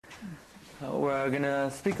We're going to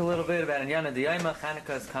speak a little bit about Inyana D'Yoma.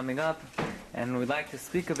 Hanukkah is coming up, and we'd like to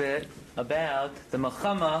speak a bit about the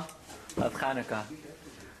Melchama of Hanukkah.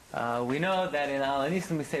 We know that in Al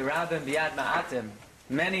Hanisim we say Rabim Biyad Ma'atim,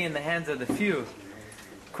 many in the hands of the few.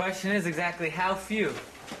 Question is exactly how few?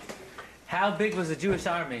 How big was the Jewish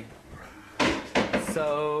army?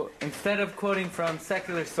 So instead of quoting from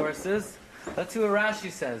secular sources, let's see what Rashi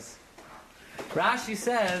says. Rashi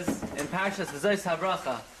says in Parshas V'Zos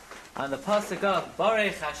HaBracha, on the pasuk of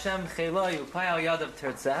Barech Hashem Cheloyu Payal Yadav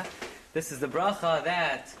Tertzeh, this is the bracha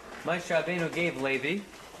that Moshe Rabbeinu gave Levi.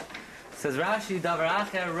 Says Rashi, Davar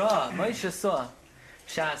Acher Ra, Moshe saw,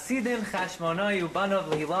 Sha'asidim Chashmonayu Banov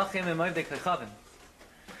Lehilachim Emovdei Kechavim.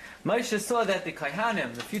 Moshe saw that the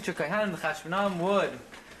Kohanim, the future Kohanim, the Chashmonaim, would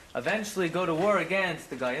eventually go to war against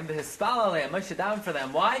the Goyim. V'hispal aleim, Moshe down for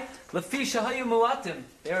them. Why? Lefi shahayu muatim.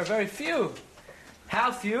 They were very few.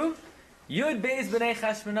 How few? Yud Beis B'nei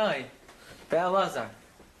Chashmonai, Be'elazar,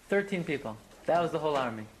 13 people. That was the whole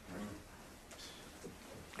army.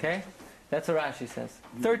 Okay? That's what Rashi says.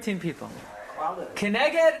 13 people.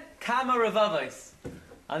 Keneged Kama Revavos.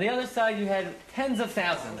 On the other side, you had tens of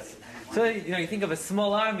thousands. So, you think of a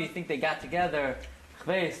small army, you think they got together,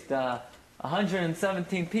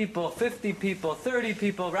 117 people, 50 people, 30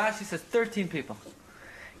 people. Rashi says 13 people.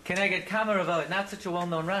 Keneged Kama Revavos. Not such a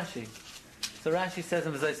well-known Rashi. So Rashi says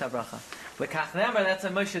in V'Zos HaBracha, L'kach Nemer, that's a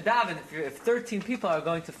Moshe Daven. If 13 people are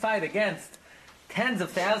going to fight against tens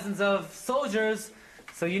of thousands of soldiers,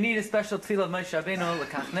 so you need a special tefillah of Moshe Rabbeinu.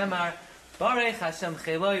 L'kach Nemer, Barech Hashem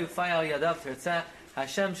Cheloyu Fayal Yadav Tertzeh.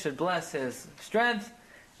 Hashem should bless his strength,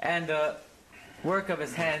 and the work of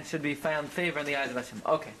his hand should be found favor in the eyes of Hashem.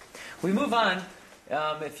 Okay, we move on.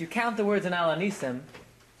 If you count the words in Al Hanisim,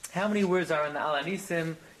 how many words are in the Al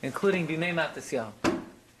Hanisim, including B'mei Matisyahu?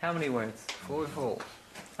 How many words? 4.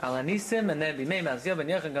 Al Hanisim, and then B'mei Matisyahu, Ben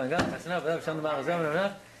Yechon, Gan Gan, Chasanav, V'Dav, Shem D'Mal,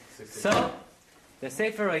 Zom, So, the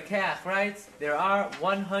Sefer Rokeach writes, there are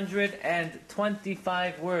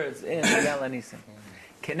 125 words in the Al Hanisim.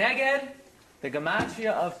 Keneged, the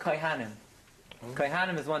Gematria of Kohanim.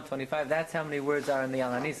 Kohanim is 125, that's how many words are in the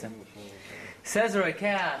Al Hanisim. Says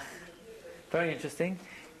Rokeach, very interesting.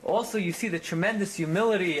 Also, you see the tremendous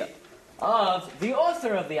humility of the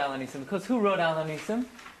author of the Al Hanisim, because who wrote Al Hanisim?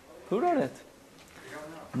 Who wrote it?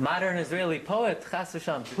 Modern Israeli poet, Chas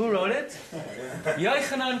v'Sham. Who wrote it?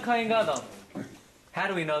 Yochanan Kohen Gadol. How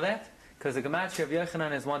do we know that? Because the Gematria of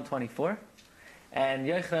Yochanan is 124, and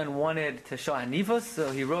Yochanan wanted to show Anivus,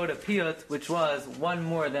 so he wrote a piyut which was one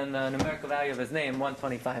more than the numerical value of his name,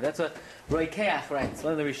 125. That's what Rokeach writes,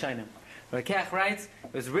 one of the Rishonim. Rokeach writes,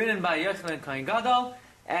 it was written by Yochanan Kohen Gadol,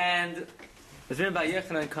 and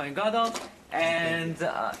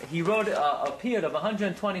he wrote a piyut of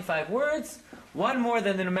 125 words, one more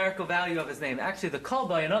than the numerical value of his name. Actually, the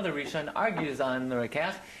Kolbai, another Rishon, argues on the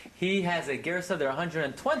Rokeach. He has a gersa. There are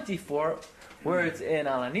 124 words in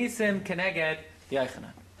Al Hanisim, Keneged,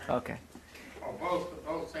 Yochanan. Okay.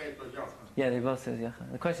 Both say it was Yochanan. Yeah, they both say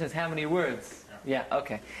Yochanan. The question is how many words? Yeah,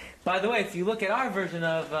 okay. By the way, if you look at our version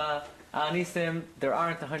of Al Hanisim, there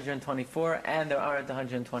aren't 124 and there aren't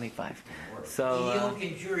 125. So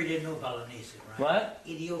Ethiopian jury didn't know about Al Hanisim, right? What?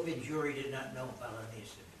 Ethiopian jury did not know about Al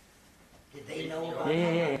Hanisim. Did they know about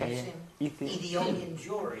Yeah. Al Hanisim? Ethiopian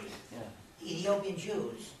jury. Yeah. Ethiopian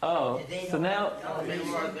Jews. Oh, Did they so know now about Al They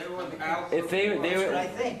Hanisim? were out. if they That's what were, I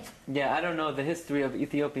think. yeah, I don't know the history of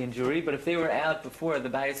Ethiopian Jewry, but if they were out before the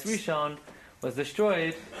Bayis Rishon was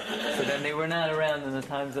destroyed, so then they were not around in the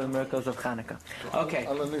times of the miracles of Hanukkah. Okay.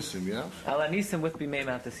 Al Hanisim, yeah? Al Hanisim with B'mei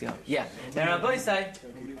Matisyahu. Yeah. Now Rabbi say,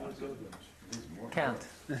 count.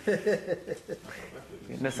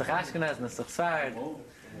 Nesach Ashkenaz, Nesach Sfard.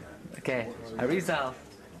 Okay. Arizal.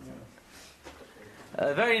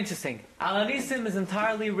 Very interesting. Al Hanisim is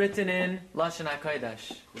entirely written in Lashon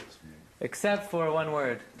HaKodesh, except for one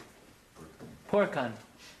word. Porkan.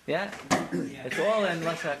 Yeah? It's all in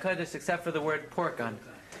Lashon HaKodesh except for the word porkan.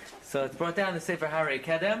 So it's brought down in the Sefer Harei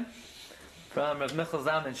Kedem from Rav Michal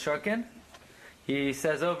Zalman Shorkin. He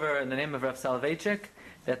says over in the name of Rav Soloveitchik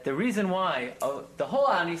that the reason why the whole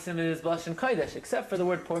Al Hanisim is Lashon Kodesh except for the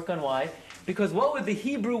word porkan. Why? Because what would the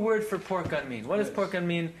Hebrew word for porkan mean? What does porkan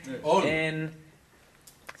mean in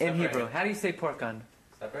Hebrew? How do you say porkan?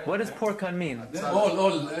 What does porkan mean?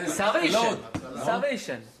 Salvation.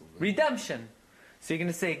 Salvation. Redemption. So you're going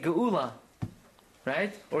to say Geula,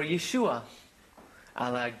 right? Or Yeshua.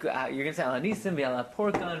 You're going to say Al Hanisim, V'al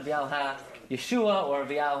ha-porkan, V'al ha-Yeshua, or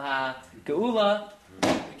V'al ha-Geula.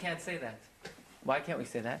 We can't say that. Why can't we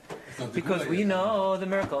say that? Because we know the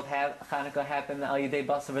miracle of Hanukkah happened al Yidei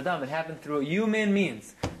Basar V'Dam. It happened through human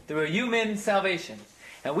means, through a human salvation.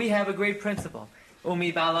 And we have a great principle.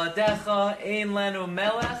 Umi baladecha ein lenu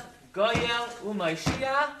melech goyel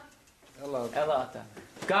u'mashiach elata.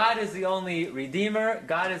 God is the only Redeemer.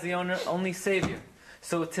 God is the only Savior.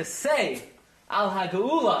 So to say al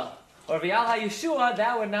ha'geula or v'al ha'yeshua,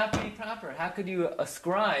 that would not be proper. How could you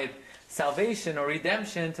ascribe salvation or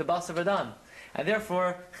redemption to Basar V'Dam? And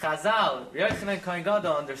therefore, Chazal, Yochanan Kohen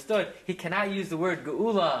Gadol understood he cannot use the word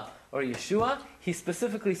geula or Yeshua. He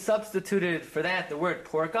specifically substituted for that the word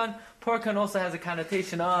porkan. Porkan also has a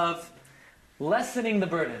connotation of lessening the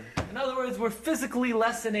burden. In other words, we're physically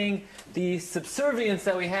lessening the subservience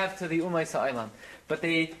that we have to the Ummah Sa'ilam. But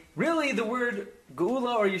the word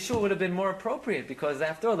Geula or Yeshua would have been more appropriate, because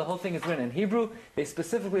after all, the whole thing is written in Hebrew. They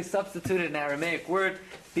specifically substituted an Aramaic word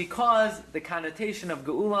because the connotation of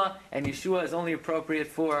Geula and Yeshua is only appropriate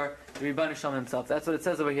for the Rebbeinu Shalom himself. That's what it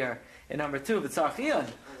says over here in number 2. V'tzarchiyan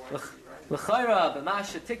l'chayra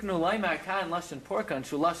b'masha tiknu laimar kan lashon porkan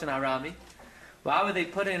shu lashon Arami. Why would they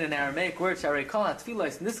put in an Aramaic word? Sharei kol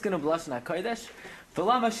hatfilos niskanu b'lashon hakodesh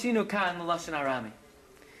v'lama shinu kan l'lashon Arami.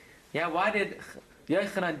 Yeah, why did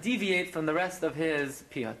Yochanan deviate from the rest of his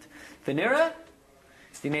piyut? V'nira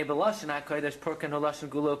dinei b'lashon hakodesh porkan hu lashon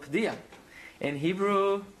gulo p'diya. In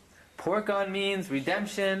Hebrew, porkan means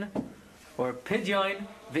redemption or pidyon.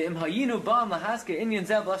 V'im hayinu ba'am lahaske inyan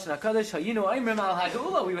zeh b'lashon hakodesh hayinu aimrim al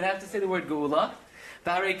ha'geula. We would have to say the word geula.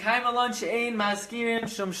 When it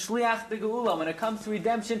comes to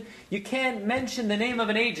redemption, you can't mention the name of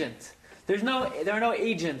an agent. There are no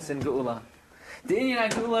agents in Geula.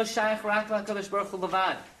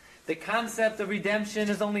 The concept of redemption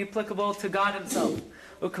is only applicable to God Himself.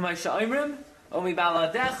 The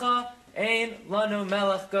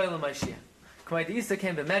Isa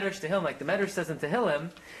came to Medrash Tehillim, like the Medrash says in Tehillim.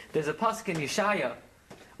 There's a pasuk in Yeshaya.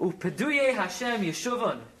 Upeduye Hashem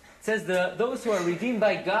Yeshuvon. It says those who are redeemed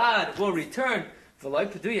by God will return. V'loi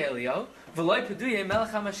peduye Elio, v'loi peduye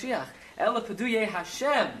Melech HaMashiach, ela peduye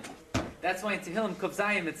Hashem. That's why in Tehillim Kuf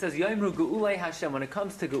Zayim it says Yoimru Geulei Hashem. When it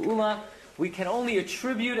comes to Geula, we can only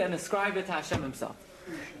attribute and ascribe it to Hashem Himself.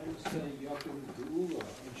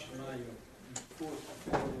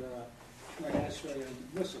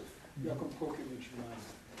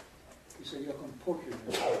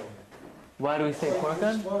 Why do we say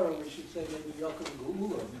porkan? We should say maybe Yaakov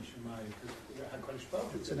Geula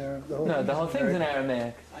It's in Aramaic. No, the whole thing's in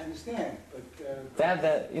Aramaic. I understand,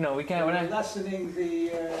 but We can't. We're we're not. lessening the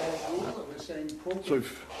Geula. We're saying porkan. So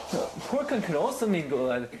Porkan could also mean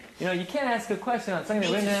Geula. You can't ask a question on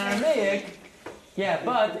something that's written in Aramaic. Yeah,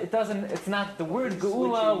 but it doesn't. It's not the word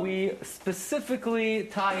Geula. We specifically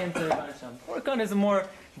tie into the Hashem. Porkan is a more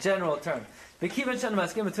general term. Okay.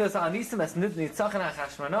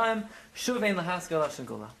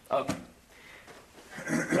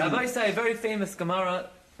 Rabbi Isai, a very famous Gemara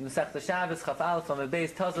in the Masechta Shabbos, Chaf Aleph on the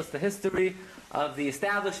base, tells us the history of the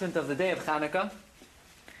establishment of the day of Chanukah.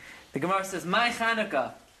 The Gemara says, "My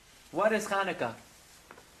Chanukah." What is Chanukah?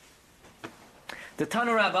 The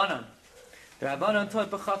Tanu Rabbanon. The Rabbanon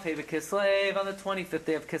taught B'Chaf Hei Kislev on the 25th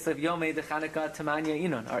day of Kislev, Yomei de Chanukah Tamanya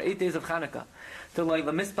Inon, our 8 days of Chanukah. To like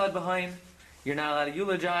the mispad behind. You're not allowed to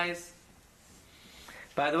eulogize.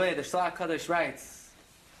 By the way, the Shlach Kadosh writes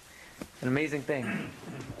an amazing thing.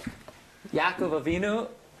 Yaakov Avinu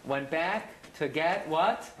went back to get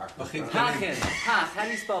what? Pachin. Pach. How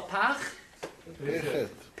do you spell Pach?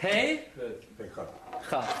 Pei?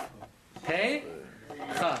 Chaf. Pei?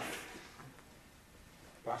 Chaf.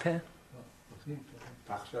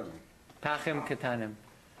 Pachim Ketanim.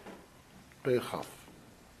 Pechaf.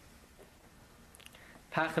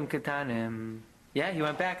 Pachim Ketanim. Yeah, he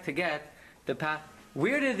went back to get the Pach.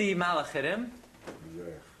 Where did the Malach hit him?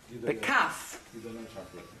 The Kaf.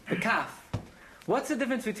 The Kaf. What's the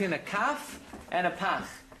difference between a Kaf and a Pach?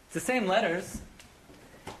 It's the same letters.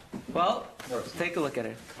 Well, take a look at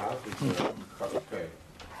it.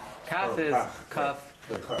 Kaf is Kaf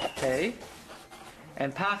Pei,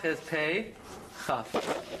 and Pach is Pei Chaf.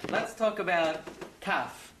 Let's talk about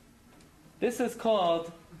Kaf. This is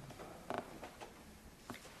called.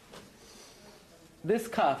 This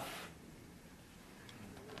Kaf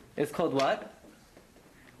is called what?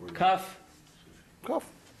 Kaf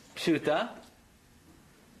Pshuta.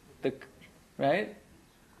 Right?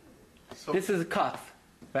 This is a Kaf,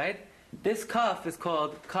 right? This Kaf is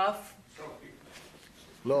called Kaf.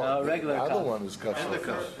 No, regular the other Kaf. one is Kaf.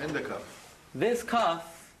 This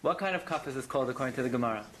Kaf, what kind of Kaf is this called according to the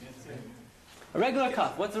Gemara? A regular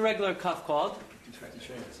Kaf. What's a regular Kaf called?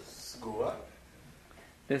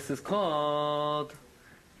 This is called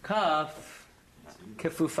Kaf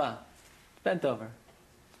Kefufa. Bent over.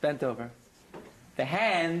 Bent over. The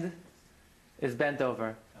hand is bent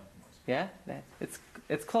over. Yeah?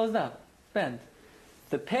 It's closed up. Bent.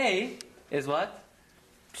 The pei is what?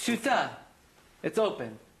 Pshuta. It's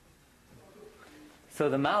open. So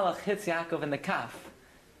the malach hits Yaakov in the kaf.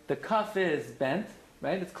 The kaf is bent,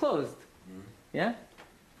 right? It's closed. Yeah?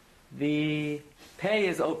 The pei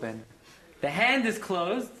is open. The hand is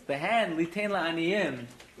closed. The hand, litein la'aniyim,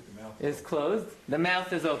 is closed. The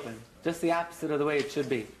mouth is open. Just the opposite of the way it should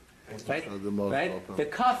be. Right? The mouth Right? open. The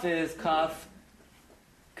kaf is kaf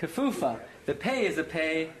kefufa. The pei is a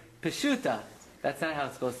pei peshuta. That's not how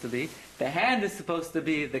it's supposed to be. The hand is supposed to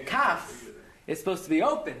be, the kaf is supposed to be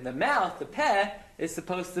open. The mouth, the peh, is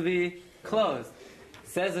supposed to be closed.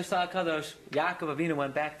 Says the Shal Kadosh, Yaakov Avinu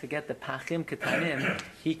went back to get the pachim ketanim.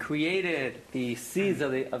 He created the seeds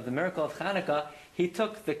of the miracle of Hanukkah. He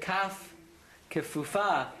took the kaf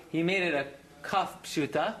kefufa. He made it a kaf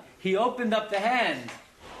pshuta. He opened up the hand.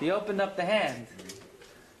 He opened up the hand.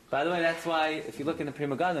 By the way, that's why, if you look in the Pri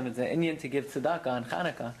Megadim, it's an Indian to give tzedakah on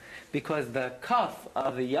Hanukkah, because the kaf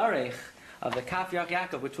of the yarech, of the kaf yarech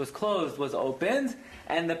Yaakov, which was closed, was opened,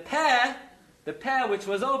 and the peh, which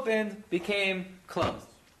was opened, became closed.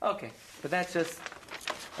 Okay, but that's just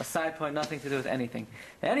a side point, nothing to do with anything.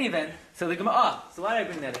 In any event, so the Gemara, so why did I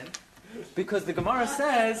bring that in? Because the Gemara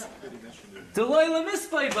says, Deloy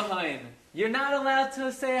lemispay behind. You're not allowed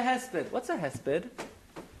to say a hesped. What's a hesped?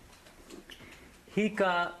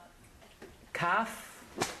 Hika kaf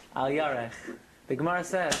al yarech. The Gemara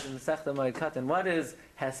says in the Sechta Moed Katan, what is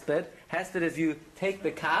hesped? Hesped is you take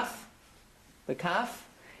the kaf,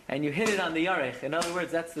 and you hit it on the yarech. In other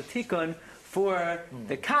words, that's the tikkun for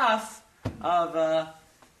the kaf of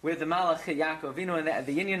where the malach hit Yaakov Avinu, and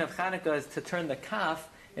the union of Chanukah is to turn the kaf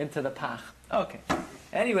into the pach. Okay.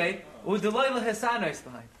 Anyway, u'deloy lehesanos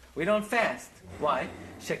behind. We don't fast. Why?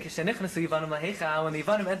 When the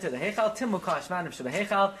Yivanim enter the Heichal, Timu Kashmanim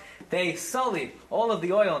Shebeheichal, they sullied all of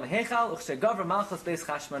the oil in the Heichal, Uchshegavar Malchus Beis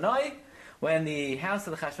Chashmanoi, when the house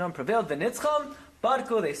of the Chashmanim prevailed, V'nitzcham,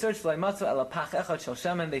 Barku, they searched for Matzu Elapach Echad Shel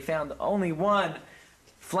Shemen, they found only one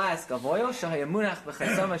flask of oil, Shahayamunach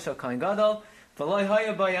B'chasama Shel Kohen Gadol, V'loi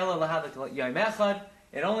Haya Bayela Lahadak Yom Echad,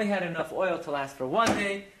 it only had enough oil to last for 1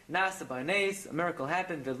 day, Nasa Barnes, a miracle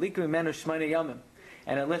happened, V'liku Menu Shmona Yomim,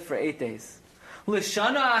 and it lit for 8 days.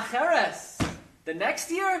 L'shana acheres. The next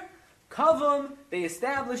year, kavum, they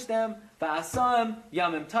established them, va'asam,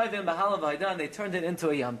 yamim tovim, b'halav ha'idan, they turned it into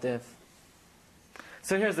a yam tiv.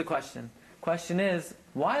 So here's the question. Question is,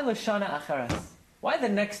 why l'shana acheres? Why the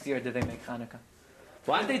next year did they make Hanukkah?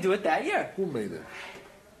 Why did they do it that year? Who made it?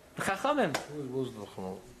 The Chachamim. Who was the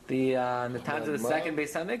Chacham? In the times of the second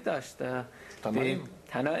Beis HaMikdash. The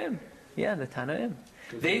Tanaim. Yeah, the Tanaim.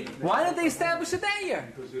 Why did they establish it that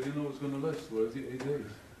year? Because they didn't know it was going to last. What is it, 8 days?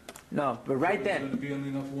 No, but right There's then, going to be only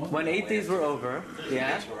enough one. when 8 days were over,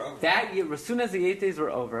 that year, as soon as the 8 days were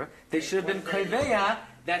over, they should have been koveya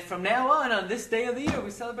that from now on this day of the year,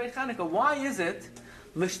 we celebrate Hanukkah. Why is it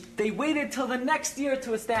they waited till the next year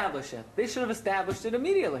to establish it? They should have established it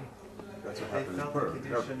immediately. That's what happened in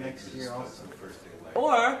Purim. Next year also.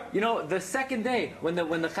 Or, the second day, when the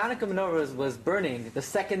Hanukkah menorah was burning, the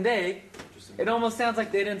second day, it almost sounds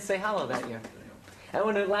like they didn't say Hallel that year. And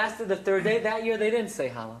when it lasted the third day, that year they didn't say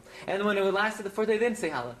Hallel. And when it lasted the fourth day, they didn't say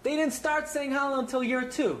Hallel. They didn't start saying Hallel until year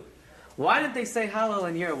 2. Why didn't they say Hallel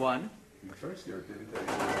in year 1? In the first year, they were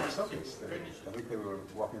sukkahs. I think they were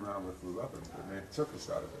walking around with leather. They made sukkahs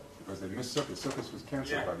out of it. Because they missed sukkahs. Sukkahs was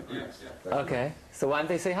canceled by the Greeks. Okay, so why didn't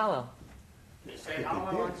they say Hallel? They say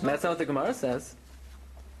how That's not what the Gemara says.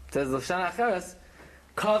 It says, L'shan acheres,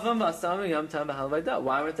 kavam v'asam yom tam b'hal v'ayda.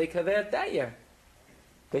 Why weren't they kaveat that year?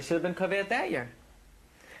 They should have been kaveat that year.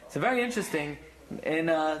 It's very interesting. In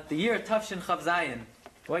the year Tafshin Chav Zayin.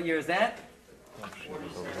 What year is that?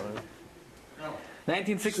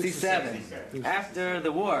 1967. After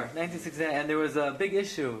the war, 1967, and there was a big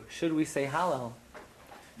issue. Should we say Hallel?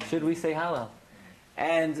 Should we say Hallel?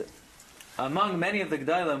 And among many of the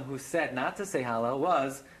Gedolim who said not to say Hallel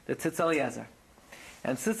was the Tzitz Eliezer.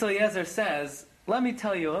 And Tzitz Eliezer says, let me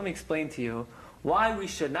explain to you why we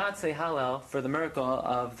should not say Hallel for the miracle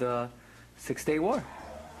of the 6-day war.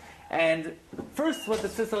 And first, what the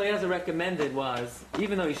Tzitz Eliezer recommended was,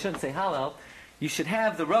 even though you shouldn't say Hallel, you should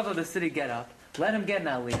have the Rav of the city get up, let him get an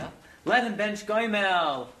aliyah, let him bench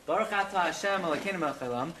Goimel, Baruch Atah Hashem Elokeinu melech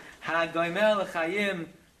haolam, Ha-Goimel l'chayim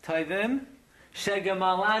tovim,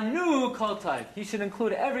 Shegemalanu kol tov. He should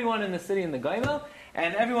include everyone in the city in the Goimel,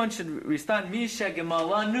 and everyone should respond, Mi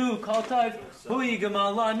shegemalanu kol tov, Hu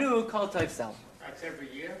yigemalanu kol tov sel. That's every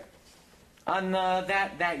year? On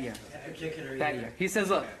that year. That particular That year. year. He says,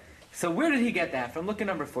 look, so where did he get that from? Look at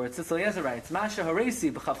number 4. It's Tzitz Eliezer writes, Masha Haresi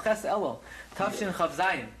b'chavches elul, Tafshin Chav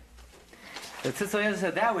Zayin. The Tzitz Eliezer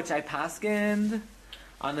said that which I paskined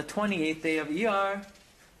on the 28th day of Iyar,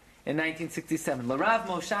 in 1967. L'Rav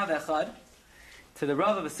Moshav Echad, to the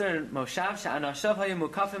Rav of a certain Moshav, she'anashav hayu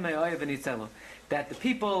mukafim me'oyev v'nitzelu, that the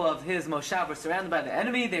people of his Moshav were surrounded by the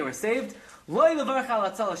enemy, they were saved. Lo levarch al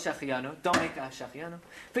atzal shechiyanu, don't make a shechiyanu.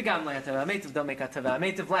 V'gam lo yatav ametiv, don't make a tav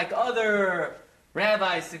ametiv, like other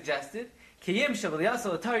rabbis suggested. Kiyim shav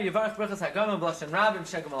liyasol atar yivarch brachas hagam b'lashon rabim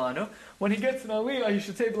shegam alanu. When he gets an aliyah, he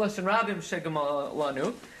should say b'lashon rabim shegam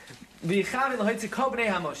alanu. V'yichavin l'hoitzi kol b'nei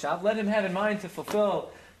ha-Moshav, let him have in mind to fulfill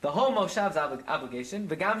the whole Moshav's obligation.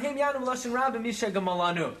 V'gam him yanu b'lashon rabim shegam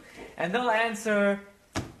alanu. And they'll answer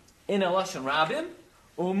in a lashon rabim,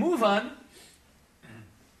 umuvan.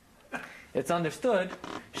 It's understood,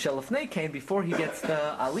 Shelafnei came before he gets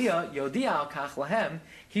the aliyah, Yodia al kach lahem,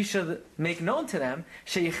 he should make known to them,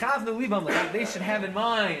 Sheyichavnu libam, that they should have in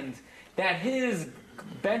mind that his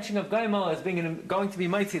benching of Goimel is going to be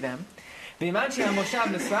mighty them. If this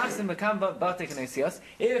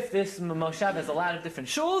Moshav has a lot of different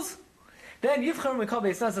shuls, then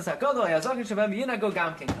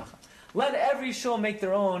let every shul make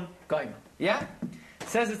their own Goimel. Yeah?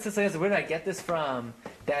 Says it says, where did I get this from?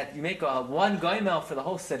 That you make one goimel for the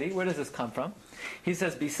whole city. Where does this come from? He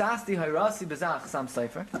says, Bisasti hayrasi bezach Chasam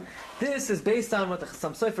Sofer. This is based on what the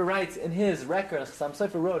Chasam Sofer writes in his record. Chasam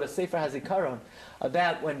Sofer wrote a Sefer Hazikaron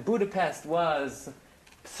about when Budapest was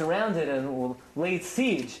surrounded and laid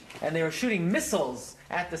siege, and they were shooting missiles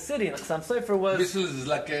at the city. And the Chasam Sofer was missiles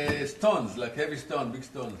like stones, like heavy stone, big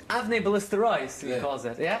stones. Avnei Ballisterois, he calls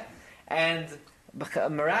it. Yeah, and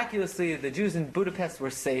miraculously, the Jews in Budapest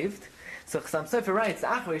were saved. So Chasam Sofer writes,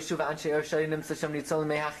 after the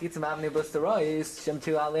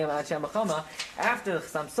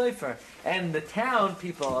Chasam Sofer and the town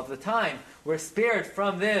people of the time were spared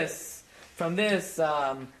from this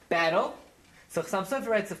battle, so Chasam Sofer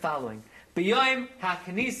writes the following: B'yoyim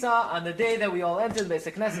ha'knisa, on the day that we all entered the Beis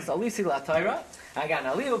HaKnesses, alisi la'Torah, agan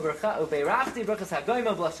aliu ubeirachti brachas hagoyim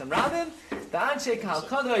b'lashon rabim, the Anshe Kal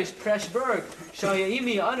Kadosh Preshberg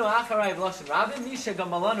Shoyaimi Anu Acharai V'Lashon Rabim Misha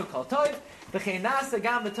Gamalanu Kal Toiv V'chein Nasa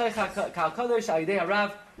Gam B'Toich Kal Kadosh Ayidei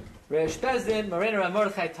Harav Resh Bezdin Marina Rav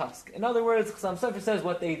Mordechai Tusk. In other words, Chasam Sofer says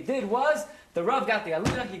what they did was the Rav got the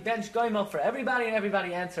aliyah, he benched Goimel for everybody, and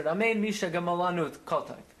everybody answered Amen Misha Gamalanu Kal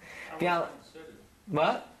Toiv.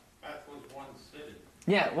 What? That was one city.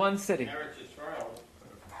 Yeah, one city. Eretz Yisrael, there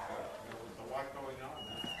was a lot going on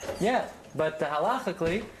there. Yeah, but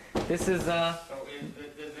halachically, this is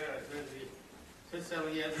So does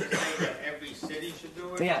Eliezer say that every city should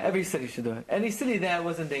do it? yeah, every city should do it. Any city that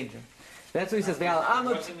was in danger. That's what he says.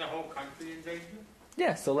 Wasn't the whole country in danger?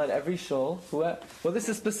 Yeah, so let every shul, well, this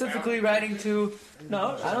is specifically writing to,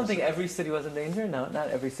 no, I don't think every city was in danger. No, not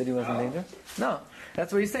every city was in danger. No,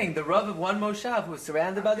 that's what he's saying. The Rav of one Moshav who was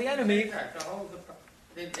surrounded by the enemy.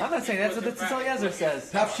 I'm not saying that's what the Tzitz Eliezer says.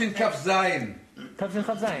 Tafshin Kaf Zayin. Tafshin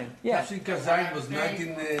Chav Zayin. Yeah. Tafshin Kaf Zayin was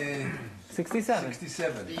 1967.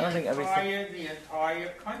 67. The I don't think every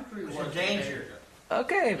entire country was in danger.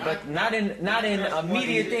 Okay, but not in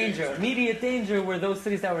immediate danger. Immediate danger were those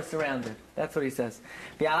cities that were surrounded. That's what he says.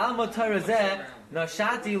 Okay.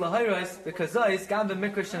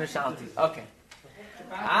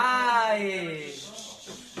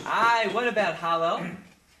 What about Hallel?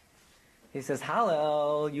 He says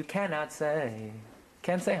Hallel you cannot say.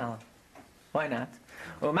 Can't say Hallel. Why not?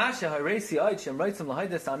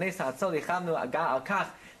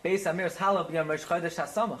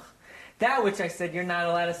 That which I said you're not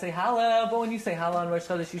allowed to say Hallel, but when you say Hallel on Rosh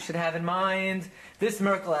Chodesh, you should have in mind this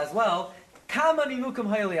miracle as well.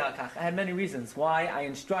 I had many reasons why I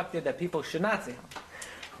instructed that people should not say Hallel.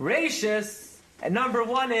 Rashis, and number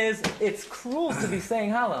one is, it's cruel to be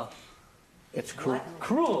saying Hallel. It's cruel.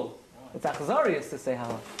 Cruel. It's achzarius to say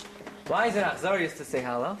Hallel. Why is it achzarius to say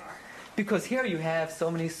Hallel? Because here you have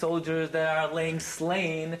so many soldiers that are laying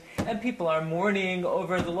slain, and people are mourning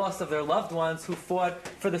over the loss of their loved ones who fought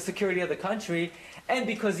for the security of the country. And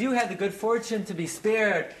because you had the good fortune to be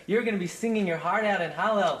spared, you're going to be singing your heart out in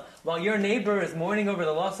Hallel while your neighbor is mourning over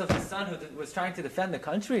the loss of his son who was trying to defend the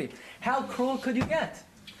country. How cruel could you get?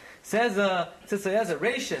 Says Tzitz Eliezer,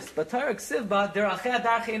 Rashis, but Torah Ksivba derachei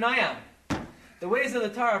darchei noyam. The ways of the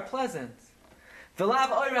Torah are pleasant. It's not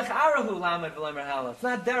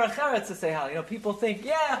derech eretz to say Hallel. People think,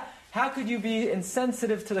 yeah, how could you be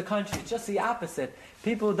insensitive to the country? It's just the opposite.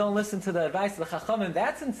 People who don't listen to the advice of the Chachamim,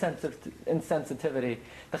 that's insensitivity.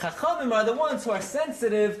 The Chachamim are the ones who are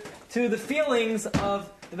sensitive to the feelings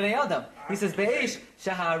of the Bnei Adam. He says, Be'esh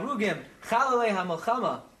shaharugim chalalei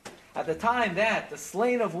hamelchama. At the time that the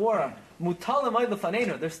slain of war, mutalim oid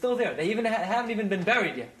lefanenu, they're still there. They haven't even been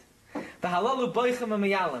buried yet. The halalu boichem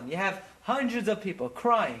amayalim. You have hundreds of people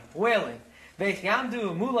crying, wailing.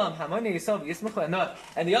 Ve'yamdu mulam hamoni yisov yismachu.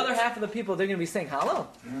 And the other half of the people, they're going to be saying Hallel.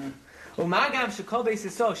 Umagam shekol beis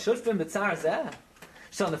Yisrael shutfim b'tzar zeh.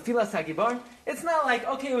 Shal nefilas hagibar. It's not like,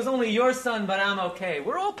 okay, it was only your son, but I'm okay.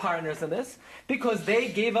 We're all partners in this because they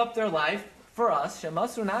gave up their life for us.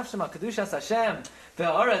 Shemasru nafshem al kedushas Hashem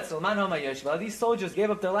ve'aretz l'man homa yeshva. These soldiers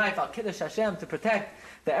gave up their life al kiddush Hashem to protect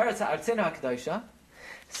the eretz ha'artzenu ha'kedusha.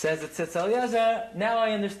 Says it Tzitz Eliezer. Now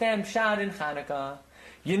I understand Pshat in Chanukah.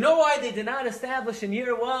 You know why they did not establish in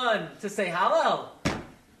year 1 to say Hallel?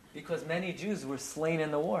 Because many Jews were slain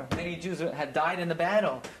in the war. Many Jews had died in the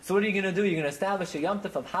battle. So what are you going to do? You're going to establish a Yom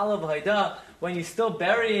Tov of Hallel v'Haidah when you're still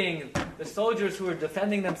burying the soldiers who were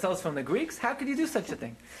defending themselves from the Greeks? How could you do such a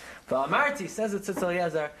thing? V'amarti, says it Tzitz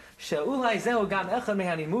Eliezer, she'ulai zehu gam echad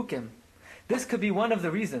mehanimukim. This could be one of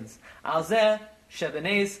the reasons. Al zeh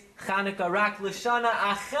shebenes Chanukah rak l'shana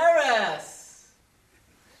acheres.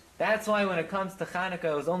 That's why when it comes to Chanukah,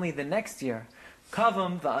 it was only the next year.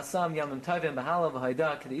 Kavam v'asam yamim tovim b'halav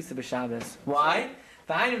v'haidah k'deisa b'Shabbos. Why?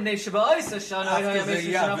 After the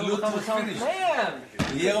Avilut was finished.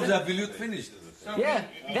 The year of the Avilut finished. Yeah,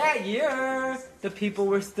 that year the people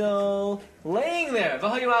were still laying there.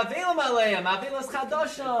 That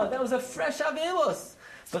was a fresh Avilus.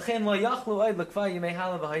 So then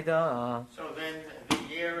the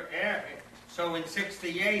year after, so in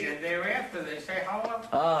 68 and thereafter they say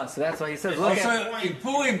Hallel. So that's why he says. Look Also in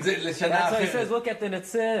Purim, that's why he says. Look at the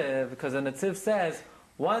Netziv, because the Netziv says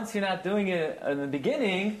once you're not doing it in the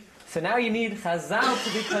beginning, so now you need Chazal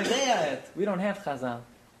to be Kageyat. We don't have Chazal.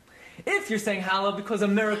 If you're saying Hallel because a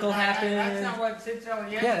miracle happened, That's not what Tzitz Eliezer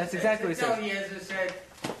said. Yeah, that's exactly what he said. Tzitz Eliezer said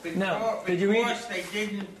No. Did you read? because they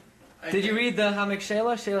didn't. Did you read the Hamek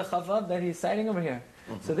Shelah Chavav that he's citing over here?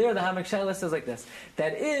 So there, the Hamek Shelah says like this: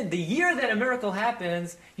 that in the year that a miracle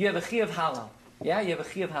happens, you have a Chi of Hallel. Yeah, you have a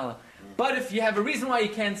Chi of Hallel. But if you have a reason why you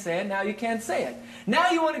can't say it, now you can't say it. Now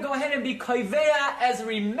you want to go ahead and be koiveya as a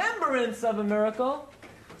remembrance of a miracle.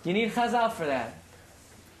 You need Chazal for that.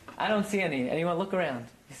 I don't see any. Anyone look around?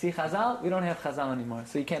 You see Chazal? We don't have Chazal anymore,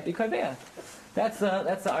 so you can't be koiveya. That's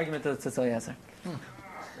the argument of Tzitz Eliezer.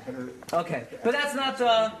 Okay, but that's not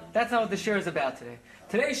what the shir is about today.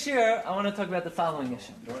 Today's shir, I want to talk about the following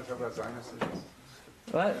issue. You want to talk about Zionists?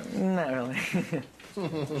 What? Not really. Also in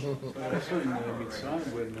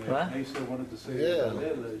Mitzrayim, when Neisser wanted to say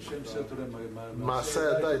Hallel, Hashem said to them,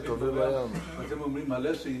 מעשה ידיי תוביל לים. אתם אומרים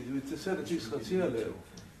הלל, it said that it's חצי הלל,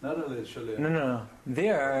 not הלל שלם. No.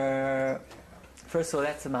 There, first of all,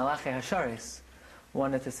 that's the Malachi Hasharis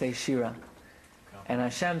wanted to say Shira. And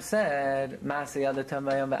Hashem said, Ma'aseh yadatem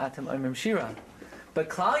v'ayom v'atem omrim Shira. But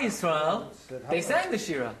Klal Yisrael, they sang the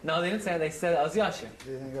Shira. No, they didn't say it, they said Oz Yashir.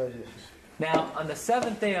 Now, on the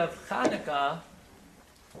 7th day of Chanukah,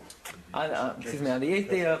 on the 8th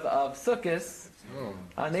day of Sukkot,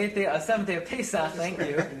 on the 7th day of Pesach, thank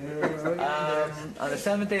you, on the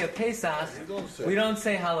 7th day of Pesach, we don't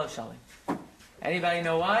say Hallel Shalim. Anybody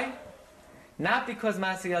know why? Not because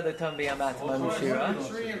Ma'aseh yadatem v'ayom v'atem omrim Shira.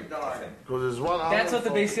 Because there's one That's what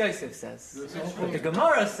the Beis Yosef says. But the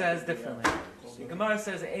Gemara says differently. The Gemara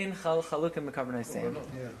says, Ein chalukim b'karbanei seim.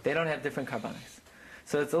 They don't have different karbanos.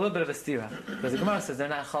 So it's a little bit of a stira. Because the Gemara says they're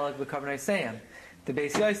not chaluk b'karbanei seim. The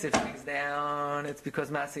Beis Yosef brings down, it's because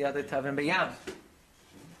Ma'aseh yadatem b'yam.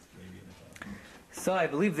 So I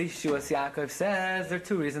believe the Yeshuas Yaakov says there are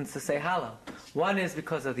two reasons to say Hallel. One is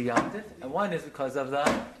because of the Yom Tif, and one is because of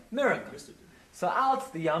the miracle. So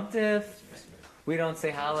out the Yom Tif, we don't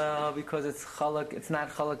say Hallel because it's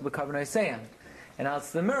not chaluk b'karbanei seim. And out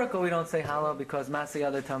the miracle, we don't say Hallel because Ma'aseh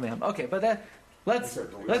yadatem b'yam. Okay, but let's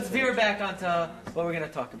veer back onto what we're going to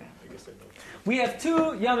talk about. We have two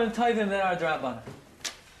Yomim Tovim that are D'Rabbanan.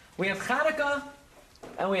 We have Chanukah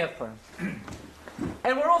and we have Purim.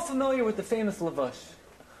 And we're all familiar with the famous Lavush.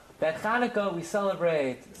 That Chanukah we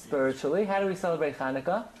celebrate spiritually. How do we celebrate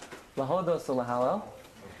Chanukah? Lahodos u'lahallel.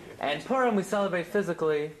 And Purim we celebrate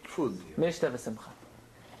physically. food. Mishta v'simcha.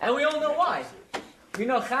 And we all know why. We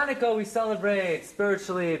know Chanukah we celebrate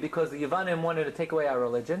spiritually because the Yevanim wanted to take away our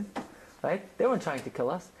religion. Right? They weren't trying to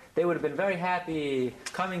kill us. They would have been very happy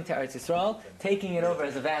coming to Eretz Yisrael, taking it over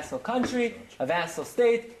as a vassal country, a vassal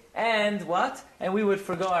state, and what? And we would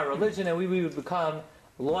forgo our religion and we would become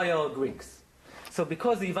loyal Greeks. So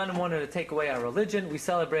because the Yevanim wanted to take away our religion, we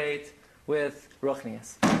celebrate with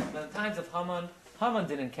Ruchnias. In the times of Haman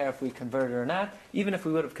didn't care if we converted or not. Even if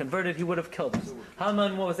we would have converted, he would have killed us.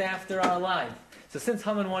 Haman was after our life. So since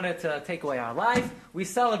Haman wanted to take away our life, we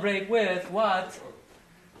celebrate with what?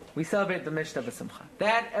 We celebrate the Mishta B'Simcha.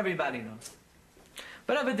 That everybody knows.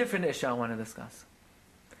 But I have a different issue I want to discuss.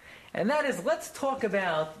 And that is, let's talk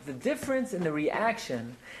about the difference in the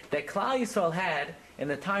reaction that Klal Yisrael had in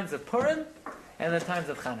the times of Purim and the times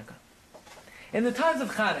of Hanukkah. In the times of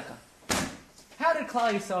Hanukkah, how did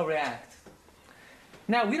Klal Yisrael react?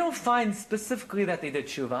 Now, we don't find specifically that they did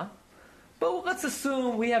tshuva, but let's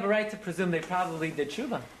assume, we have a right to presume they probably did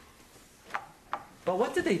tshuva. But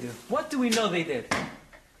what did they do? What do we know they did?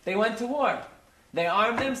 They went to war. They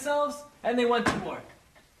armed themselves, and they went to war.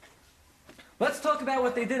 Let's talk about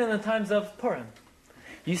what they did in the times of Purim.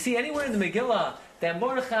 You see anywhere in the Megillah that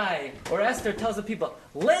Mordechai or Esther tells the people,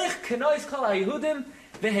 Lech kenois kol haYehudim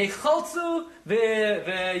v'heicholzu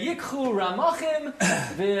v'yikchu ramachim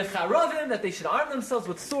v'charavim, that they should arm themselves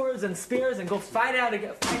with swords and spears and go fight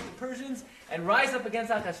the Persians and rise up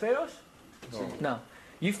against Achashverosh? No.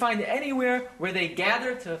 You find anywhere where they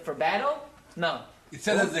gathered for battle? No. It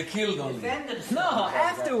said that they killed only. No,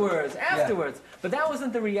 afterwards. But that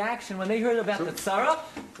wasn't the reaction when they heard about the tzara.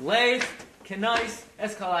 Leich, kenais,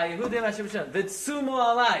 eskalai, Yehudim, Hashem Hashem, vitsumu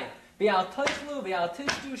alai, v'al toichlu, v'al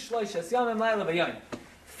tishtu, shloishes yamim laila v'yoyim.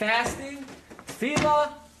 Fasting,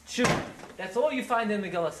 tefillah, tshuva. That's all you find in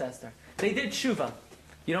Megillah Esther. They did tshuva.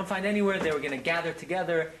 You don't find anywhere they were going to gather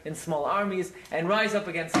together in small armies and rise up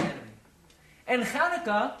against the enemy. And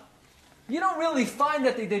Hanukkah, you don't really find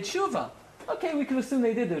that they did tshuva. Okay, we can assume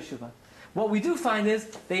they did do tshuva. What we do find is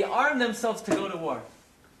they armed themselves to go to war.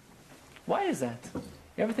 Why is that?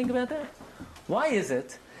 You ever think about that? Why is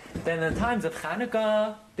it that in the times of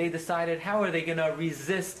Hanukkah, they decided how are they going to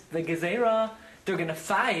resist the Gezerah? They're going to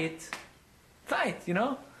fight,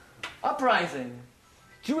 uprising,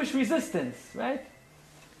 Jewish resistance, right?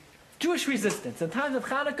 Jewish resistance. In times of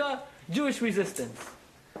Hanukkah, Jewish resistance.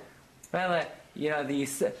 Well,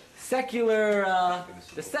 the secular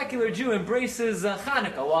Jew embraces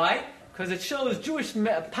Hanukkah. Why? Because it shows Jewish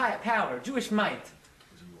power, Jewish might.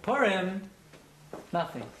 Purim,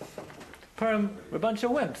 nothing. Purim, we're a bunch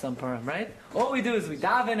of wimps on Purim, right? All we do is we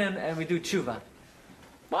daven and we do tshuva.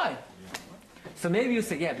 Why? So maybe you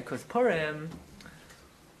say, yeah, because Purim,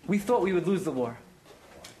 we thought we would lose the war.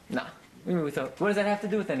 Nah. We thought, what does that have to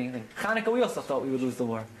do with anything? Hanukkah, we also thought we would lose the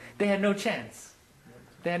war. They had no chance.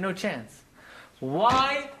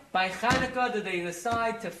 Why, by Hanukkah, did they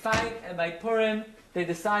decide to fight, and by Purim, they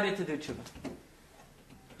decided to do tshuva?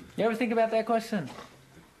 You ever think about that question?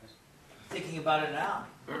 Thinking about it now.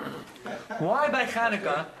 Why, by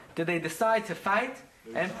Hanukkah, did they decide to fight,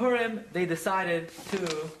 and Purim, they decided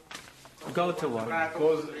to go to war?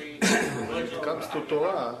 Because when it comes to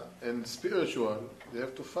Torah and spiritual, they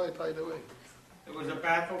have to fight either way. It was a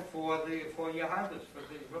battle for Yahadus, for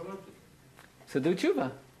the religion. So do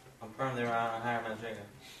tshuva. Confirm they were on a higher madriga.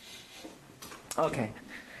 Okay.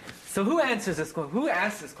 So who answers this question? Who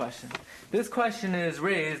asked this question? This question is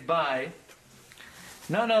raised by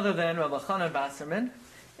none other than Rabbi Chanan Basserman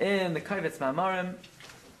in the Kovetz Ma'amarim.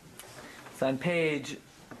 It's on page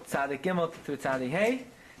Tzadik Gimel through Tzadik Hey.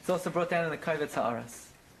 It's also brought down in the Kovetz Ha'aras.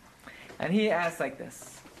 And he asks like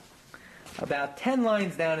this. About 10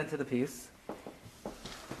 lines down into the piece,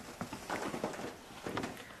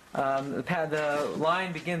 the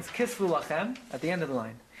line begins Kisvu Lachem at the end of the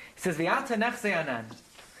line. He says, V'ata nechse anan.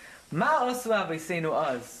 Ma osu aviseinu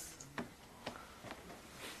az.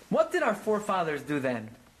 What did our forefathers do then?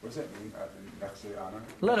 What does that mean? Nechse Anan?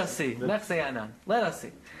 Let us see. Nechse anan. Let us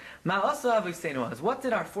see. Ma osu aviseinu az. What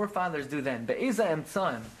did our forefathers do then? Be'eza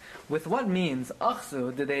emtzaim. With what means,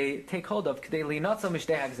 achzu, did they take hold of, k'dei linatzo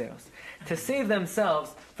mishtei ha'gzeros, to save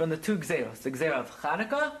themselves from the two gzeros, the gzera of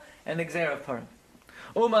Hanukkah and the gzera of Purim.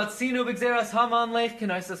 Umatzinu b'gzeras Haman lech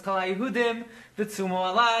k'noisas kol ha'Yehudim v'tzumo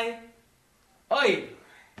alai oi.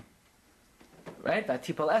 Right?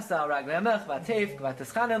 V'tipol esa al raglei hamech v'teif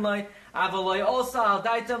v'tischanen loi avaloi also al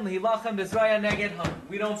daitem l'hilachem b'zraya neged Haman.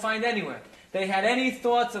 We don't find anywhere they had any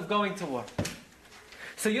thoughts of going to war.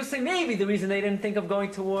 So you'll say maybe the reason they didn't think of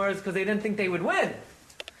going to war is because they didn't think they would win.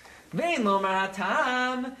 Don't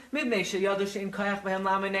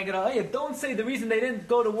say the reason they didn't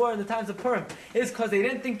go to war in the times of Purim is because they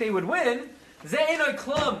didn't think they would win.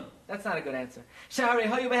 That's not a good answer.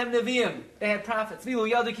 They had prophets.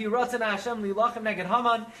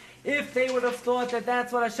 If they would have thought that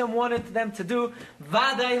that's what Hashem wanted them to do, they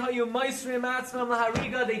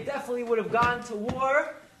definitely would have gone to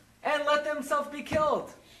war and let themselves be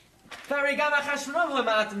killed. The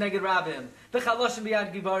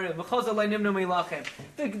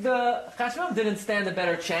Chashmonaim didn't stand a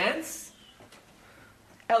better chance.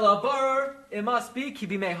 Elabar, it must be, ki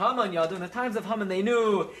bimei Haman yadu. In the times of Haman, they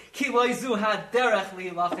knew ki loizu haderech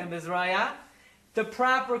li'ilachem b'zraya. The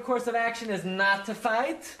proper course of action is not to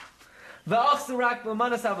fight. V'achzu rak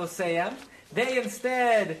b'manas avoseyam. They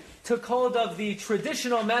instead took hold of the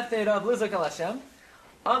traditional method of Lizak al Hashem.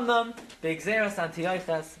 Amnam be'gzeras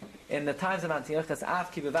Antiochus in the times of Antiochus,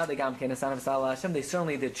 Av ki bevade gam kein esan v'sal Hashem, they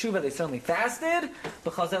certainly did tshuva, they certainly fasted,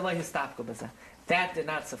 because Allah histapku b'zeh. That did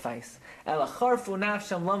not suffice. Ela charfu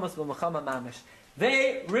nafsham lamos b'mechama mamish.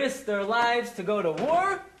 They risked their lives to go to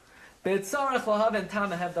war. We have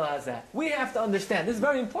to understand. This is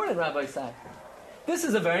very important, Rabbi Sai. This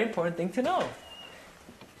is a very important thing to know.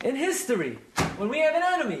 In history, when we have an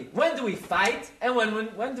enemy, when do we fight and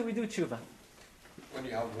when do we do tshuva? When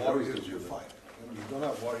you have warriors, you fight. When you don't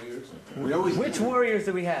have warriors, Which warriors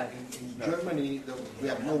do we have? in Germany, we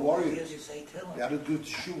have no warriors. We had to do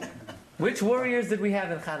tshuva. Which warriors did we have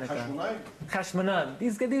in Hanukkah? Hashmonai. Chashmonaim.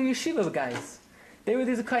 These were yeshiva guys. They were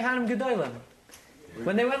these Kohanim Gedolim.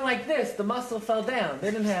 When they went like this, the muscle fell down.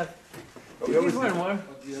 They didn't have. These weren't war.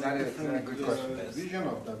 It's not a good question. Vision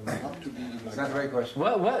of them, not to be like. It's not the right question.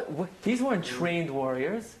 What? These weren't trained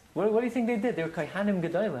warriors. What do you think they did? They were Kohanim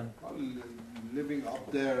Gedolim. Living up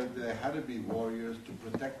there, they had to be warriors to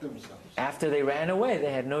protect themselves. After they ran away,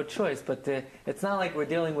 they had no choice. But it's not like we're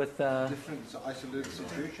dealing with. Different isolated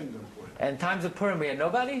situations in Purim. And times of Purim, we had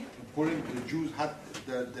nobody. In Purim, the Jews had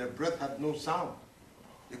their breath had no sound.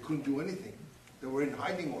 They couldn't do anything. They were in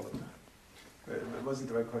hiding all the time. It wasn't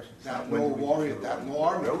the right question. It's They not had when no do we warrior, do they it. had no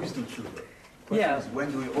army. We always do tshuva. Yeah. Is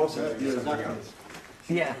when do we also do something else?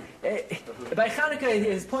 Yeah. By Hanukkah,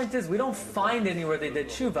 his point is we don't find anywhere they did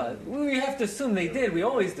tshuva. We have to assume they did. We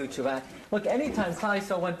always do tshuva. Look, anytime Klal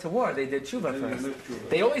Yisrael went to war, they did tshuva first.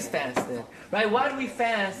 They always fasted. Right? Why do we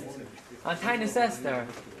fast on Tainus Esther?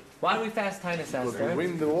 Why do we fast Tainus Esther?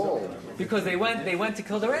 Win the war. Because they went to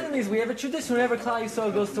kill their enemies. We have a tradition whenever Klal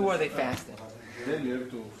Yisrael goes to war, they fasted. Then you have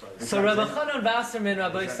to fight. So Rabbi Chanan Wasserman,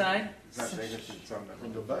 Rabbi Sai. It's not negative, it's on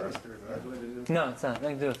From the back. No, it's not.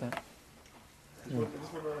 Nothing to do with that.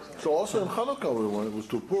 So also in Hanukkah, it was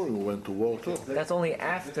to Purim, we went to war too. That's only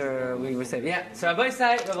after we were saved. Yeah. So Rabbi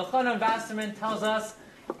Sai, Rabbi Chanan Wasserman tells us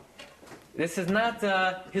this is not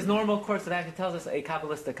his normal course. It actually tells us a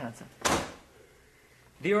Kabbalistic concept.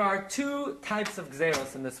 There are two types of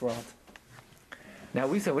gzeros in this world. Now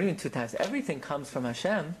we say, what do you mean two types? Everything comes from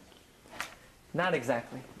Hashem. Not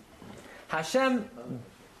exactly. Hashem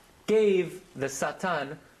gave the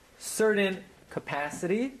Satan certain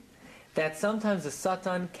capacity that sometimes the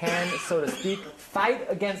Satan can, so to speak, fight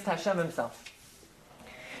against Hashem himself.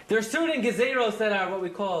 There are certain gezeros that are what we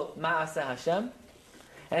call Ma'aseh Hashem,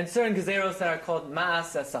 and certain gezeros that are called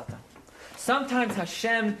Ma'aseh Satan. Sometimes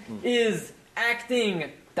Hashem is acting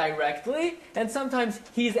directly, and sometimes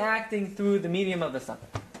he's acting through the medium of the Satan.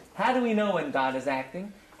 How do we know when God is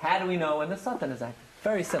acting? How do we know when the Satan is acting?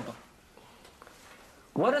 Very simple.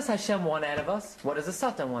 What does Hashem want out of us? What does the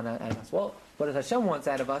Satan want out of us? Well, what does Hashem wants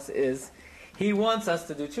out of us is he wants us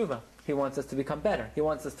to do tshuva. He wants us to become better. He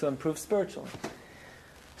wants us to improve spiritually.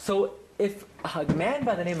 So if a man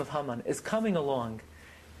by the name of Haman is coming along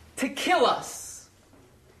to kill us,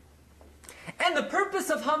 and the purpose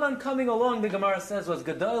of Haman coming along, the Gemara says, was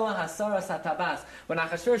Gedolah Hasaras HaTabas. When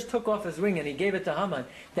Achashverosh took off his ring and he gave it to Haman,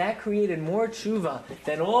 that created more tshuva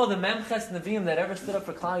than all the Memches Nevi'im that ever stood up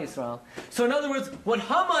for Klal Yisrael. So in other words, what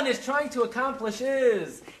Haman is trying to accomplish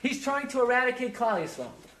is, he's trying to eradicate Klal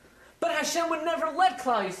Yisrael. But Hashem would never let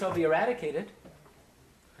Klal Yisrael be eradicated.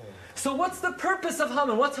 So what's the purpose of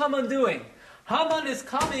Haman? What's Haman doing? Haman is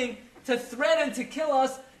coming to threaten to kill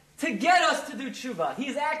us, to get us to do tshuva.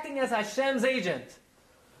 He's acting as Hashem's agent.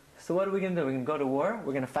 So what are we going to do? We're going to go to war?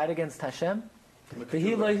 We're going to fight against Hashem?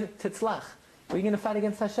 V'hi lo titzlach. We're going to fight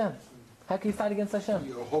against Hashem. How can you fight against Hashem?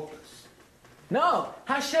 You're hopeless. No!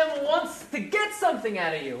 Hashem wants to get something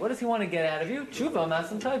out of you. What does he want to get out of you? Tshuva,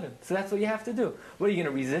 masim tovim. So that's what you have to do. What are you going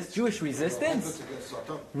to resist? Jewish resistance?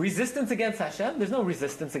 Resistance against Hashem? There's no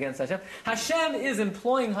resistance against Hashem. Hashem is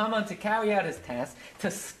employing Haman to carry out his task, to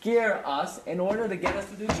scare us in order to get us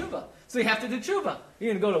to do tshuva. So you have to do tshuva.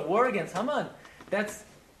 You're going to go to war against Haman. That's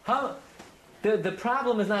Haman. The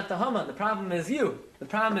problem is not the Haman. The problem is you. The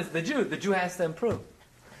problem is the Jew. The Jew has to improve.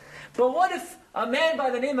 But what if a man by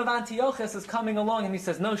the name of Antiochus is coming along and he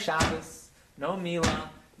says, no Shabbos, no Milah,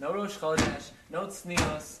 no Rosh Chodesh, no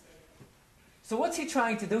Tznius. So what's he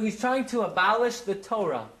trying to do? He's trying to abolish the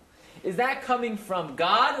Torah. Is that coming from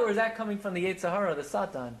God or is that coming from the Yetzer Hara, the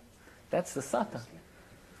Satan? That's the Satan.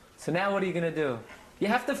 So now what are you going to do? You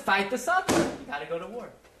have to fight the Satan. You got to go to war.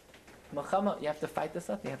 Milchama, you have to fight the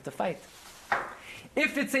Satan. You have to fight.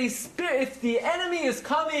 If it's a spirit, if the enemy is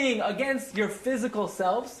coming against your physical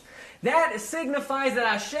selves, that signifies that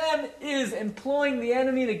Hashem is employing the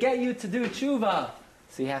enemy to get you to do tshuva.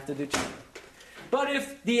 So you have to do tshuva. But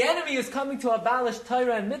if the enemy is coming to abolish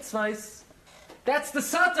Torah and mitzvahs, that's the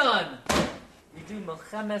Satan. You do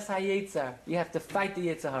Melchemes HaYetzer. You have to fight the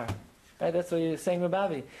Yetzer Hara. Right? That's what you're saying,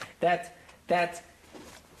 Rabbi. That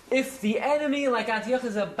If the enemy, like Antioch,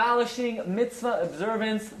 is abolishing mitzvah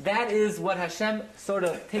observance, that is what Hashem sort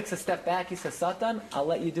of takes a step back. He says, Satan, I'll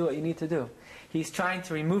let you do what you need to do. He's trying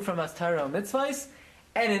to remove from us Torah and mitzvahs,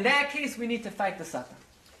 and in that case, we need to fight the Satan.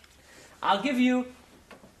 I'll give you,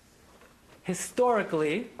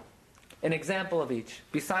 historically, an example of each,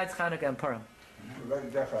 besides Hanukkah and Purim. The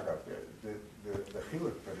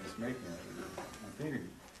chiluk that he's making, I'm thinking,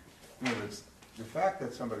 the fact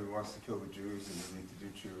that somebody wants to kill the Jews and they need to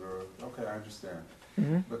do tshuva, okay, I understand.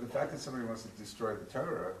 Mm-hmm. But the fact that somebody wants to destroy the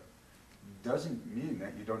Torah doesn't mean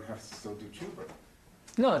that you don't have to still do tshuva.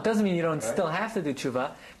 No, it doesn't mean you don't Right? still have to do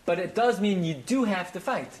tshuva, but it does mean you do have to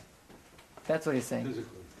fight. That's what he's saying.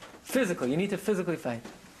 Physically. Physically, you need to physically fight.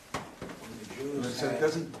 So it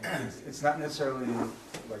doesn't, it's not necessarily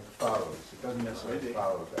like follows. It doesn't necessarily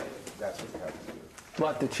follow that. That's what you have to do.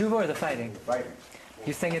 What, the tshuva or the fighting? Fighting.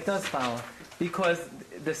 He's saying it does follow. Because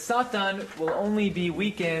the Satan will only be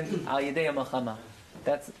weakened al yedei milchama.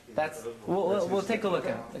 That's we'll take a look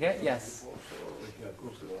at it. Okay? Yes.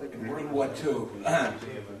 In World War II,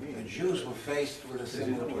 the Jews were faced with a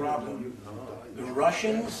similar problem. The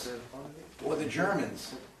Russians or the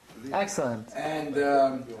Germans. Excellent. And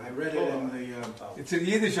I read it in the It's in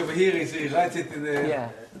Yiddish over here. He writes it in the. Yeah.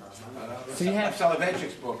 So you have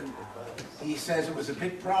Soloveitchik's book. He says it was a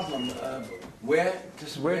big problem. Where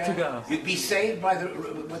to go? You'd be saved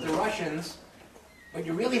with the Russians, but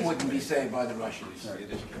you really wouldn't be saved by the Russians.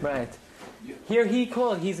 right. Here he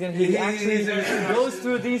goes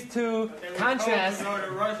through these two contrasts.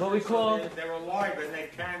 What we call They're alive and they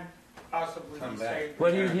can possibly be saved.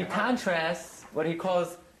 what he contrasts. What he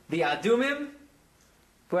calls the Adumim.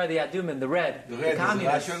 Who are the Adumim? The red. The red is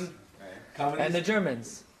communists. Russian. And the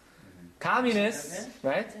Germans. Communists,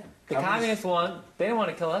 right? The communists they didn't want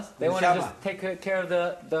to kill us. They want to just take care of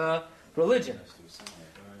the religion.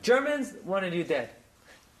 Germans wanted you dead.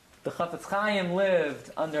 The Chafetz Chaim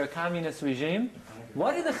lived under a communist regime.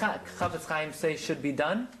 What did the Chafetz Chaim say should be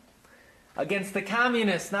done? Against the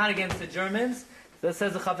communists, not against the Germans. That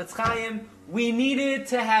says the Chafetz Chaim, we needed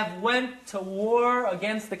to have went to war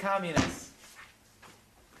against the communists.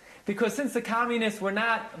 Because since the communists were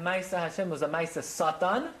not Maisa Hashem, was a Maisa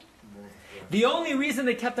Satan, the only reason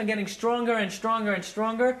they kept on getting stronger and stronger and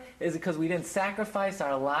stronger is because we didn't sacrifice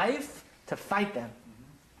our life to fight them.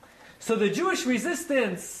 So the Jewish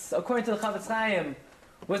resistance, according to the Chafetz Chaim,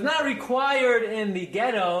 was not required in the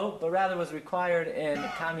ghetto, but rather was required in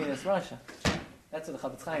communist Russia. That's what the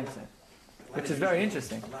Chafetz Chaim said. Which is very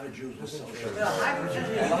interesting. A lot of Jews were socialists.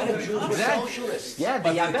 A lot of Jews were socialists. Yeah,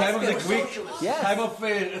 But in the time of the Yabeskim. Greek, Yes. time of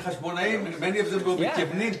Hashmonaim, many of them were Yeah.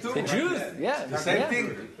 Mityavnim too. The Jews, yeah. The same yeah.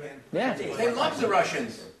 thing. Yeah. They loved the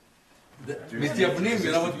Russians. Mityavnim,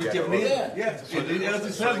 you know what Mityavnim? Yeah. Yeah. In Eretz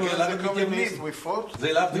Yisrael, we love Mityavnim. We fought.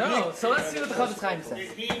 They love the No, Greeks. so let's see what the Chafetz Chaim says. Did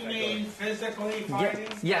he mean physically fighting?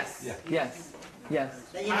 Yes, yes, yes.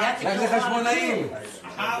 Then you have to And kill the a lot of Hashmonaim. Jews.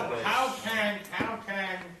 How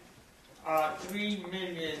can 3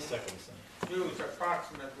 million Jews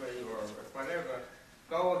approximately or whatever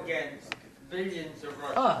go against billions of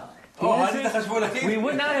Russians? The Oh, answer I did the is, Hashmonaim. we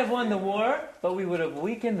would not have won the war, but we would have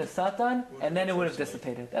weakened the Satan, and then it would have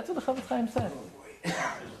dissipated. That's what the Chafetz Chaim said.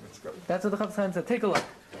 That's what the Chafetz Chaim said. Take a look.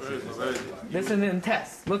 This is in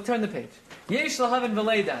test. Look, turn the page. Yesh lahavin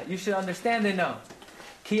v'leida. You should understand and know.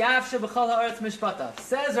 Ki av shebechol ha'aretz mishpatav.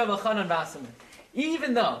 Says Rabbi Chanan Basselman.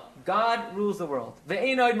 Even though God rules the world,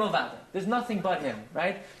 ve'ein od milvado, there's nothing but Him,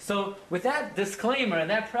 right? So with that disclaimer and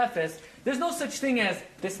that preface, there's no such thing as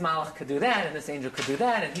this malach could do that and this angel could do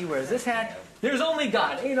that and he wears this hat. There's only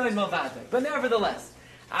God, ein od milvado. But nevertheless,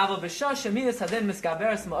 aval b'shah shemidas hadin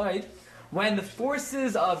miskaberes ma'od, when the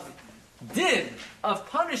forces of din, of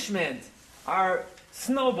punishment, are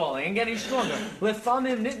snowballing and getting stronger,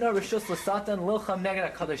 lefamim nitna rishus l'satan lilcham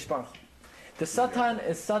neged hakadosh baruch hu. The Satan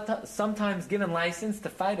is sometimes given license to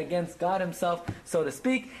fight against God Himself, so to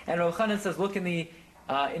speak. And Rav Chanan says, look in the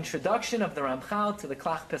introduction of the Ramchal to the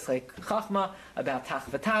Klach Pesach Chachma about Tach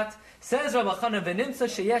V'Tat. Says Rav Chanan, V'nimtza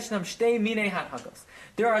sheyeshnam shtei minei hanhagos.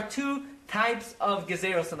 There are 2 types of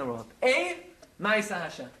gezeros in the world. A, Ma'isa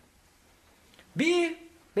Hashem. B,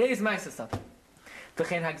 Beis Ma'isa Satan.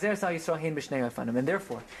 And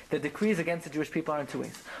therefore, the decrees against the Jewish people are in 2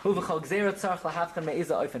 ways.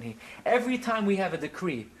 Every time we have a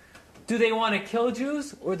decree, do they want to kill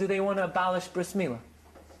Jews or do they want to abolish bris milah?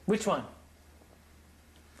 Which one?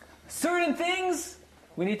 Certain things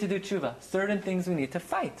we need to do tshuva. Certain things we need to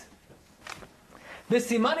fight. How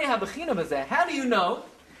do you know?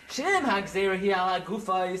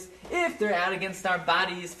 If they're out against our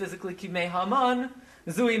bodies physically,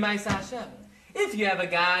 if you have a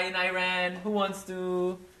guy in Iran who wants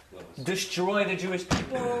to destroy the Jewish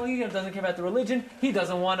people. He doesn't care about the religion. He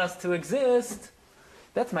doesn't want us to exist.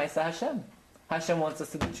 That's Ma'aseh Hashem. Hashem wants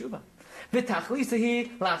us to do tshuva.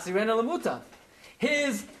 V'tachlisahi lachzirena l'mutav.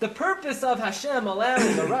 The purpose of Hashem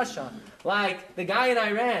allowing a Russia, like the guy in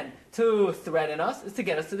Iran, to threaten us, is to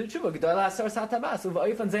get us to do tshuva.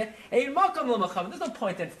 There's no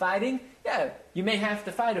point in fighting. Yeah, you may have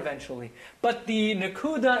to fight eventually. But the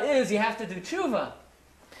nekuda is, you have to do tshuva.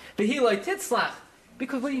 V'hiloi titzlach.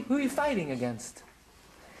 Because who are you fighting against?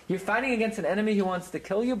 You're fighting against an enemy who wants to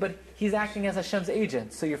kill you, but he's acting as Hashem's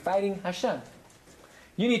agent. So you're fighting Hashem.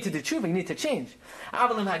 You need to do tshuva, you need to change.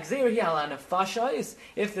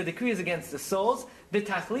 If the decree is against the souls, and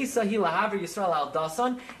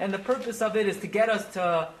the purpose of it is to get us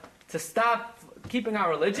to stop keeping our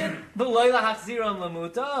religion,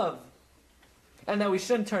 and that we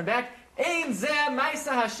shouldn't turn back.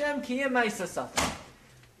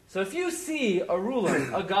 So if you see a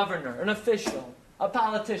ruler, a governor, an official, a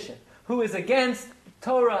politician, who is against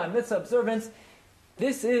Torah and mitzvah observance,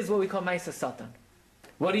 this is what we call Maisa Satan.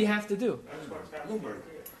 What do you have to do?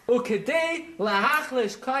 Ukedei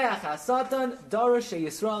lahachlish kayach hasatan darash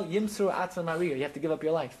Yisrael yimsru atzvan mariyah. You have to give up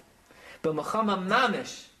your life. But Muhammad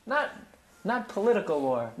mamish, not political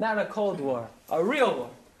war, not a cold war, a real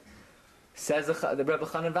war. Says the Rebbe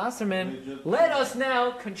Chanan Wasserman, let us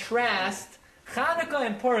now contrast Hanukkah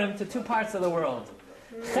and Purim to two parts of the world.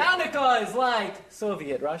 Hanukkah is like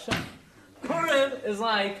Soviet Russia. Purim is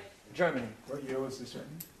like Germany. What year was this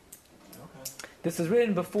written? This was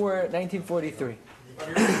written before 1943.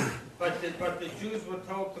 But the Jews were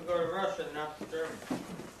told to go to Russia, not to Germany.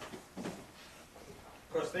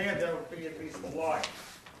 Because there would be at least a lie.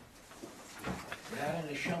 That in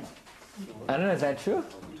the Shema. I don't know, is that true?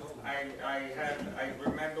 I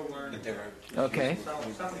remember learning. Okay.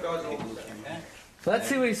 Some goes over there. So let's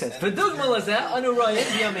see what he says. We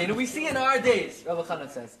see in our days, Rabbi Chanan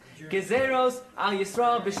says, Gezeros al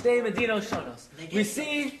Yisrael b'shtei medinos shonos. We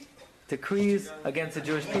see decrees against the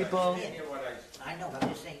Jewish people I know, but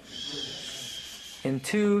I'm saying. in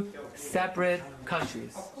two separate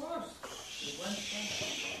countries.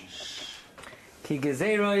 Ki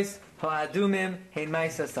gezeros ha'adumim hein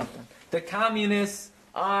ma'isa satan. The communists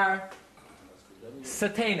are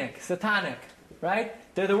satanic,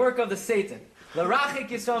 right? They're the work of the Satan. L'rachik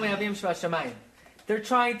Yisrael me'avim shvashamayim. They're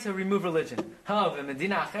trying to remove religion. However,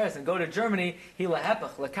 Medina Acheres, and go to Germany, he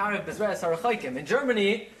lahepach lekarev bezreis harachaykim. In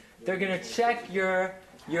Germany, they're going to check your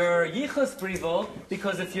yichus brivel,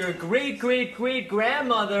 because if your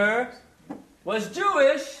great-great-great-grandmother was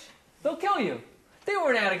Jewish, they'll kill you. They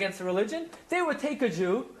weren't out against the religion. They would take a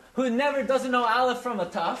Jew who doesn't know Aleph from a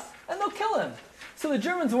Taf, and they'll kill him. So the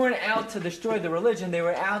Germans weren't out to destroy the religion, they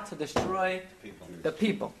were out to destroy the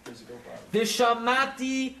people.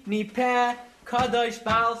 Vishamati mipeh kadosh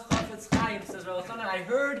bal chafetz chaim, says Rabbi Chanan, I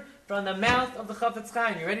heard from the mouth of the Chafetz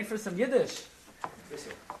Chaim. You ready for some Yiddish?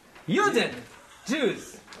 Yudin,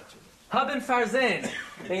 Jews, haben farzen,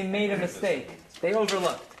 they made a mistake. They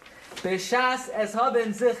overlooked. Beshas es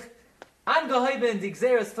haben sich angeheuben die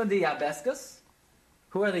Gzeres von die Yabeskas.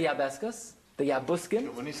 Who are the Yabeskas? The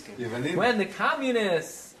Yabuskin. When the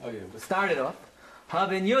communists started off,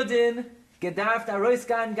 haben Yudin gedarft a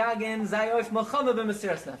Roiskan Gagen sei auf Mohammed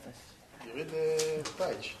b'Mesiras Nefesh.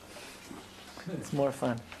 It's more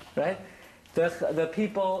fun, right? The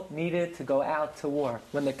people needed to go out to war.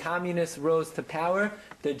 When the communists rose to power,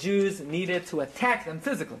 the Jews needed to attack them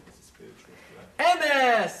physically.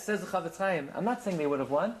 Emes, says the Chafetz Chaim. I'm not saying they would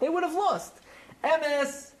have won. They would have lost.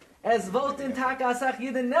 Emes, es wollten Tag asach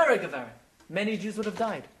Yidden nere gewaren. Many Jews would have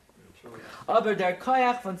died. Aber der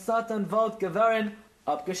Koyach von Satan wollt gewaren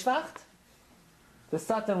abgeschwacht. The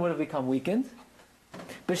Satan would have become weakened.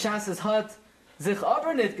 Beshas es hat sich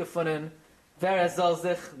aber nicht gefunden, wer es soll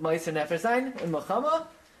sich meister nefer sein in Mohammed,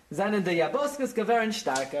 seinen der Yaboskes gewaren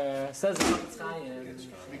starker. Says the Chafetz Chaim.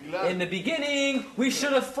 In the beginning, we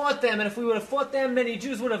should have fought them, and if we would have fought them, many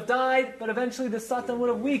Jews would have died, but eventually the Satan would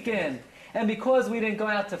have weakened. And because we didn't go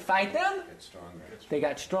out to fight them, they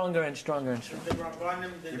got stronger and stronger and stronger. Did the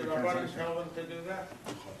Rabbanim tell them to do that?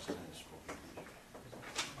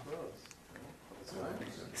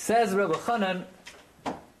 Says Rabbi Chanan,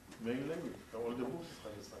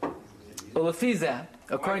 Ulefiza,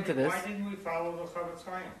 according to this. Why didn't we follow the Chafetz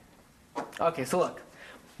Chaim? Okay, so look.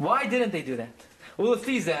 Why didn't they do that?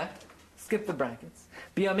 Ulefiza, skip the brackets.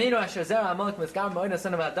 We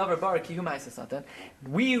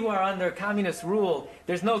who are under communist rule,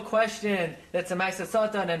 there's no question that's a Maisa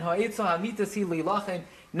Satan and Ha'itzo Hamitas Hi Lilachem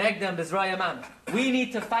Negdem Bezraya Mamish. We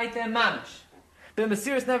need to fight them Mamish.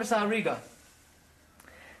 B'Mesiras Nefesh HaRiga.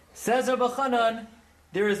 Says Rabbi Chanan,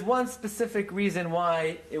 there is one specific reason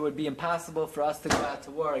why it would be impossible for us to go out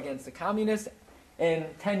to war against the communists in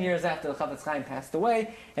 10 years after the Chafetz Chaim passed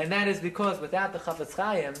away, and that is because without the Chafetz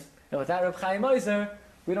Chaim and without Reb Chaim Ozer,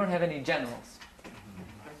 we don't have any generals.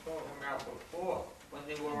 I'm talking about before, when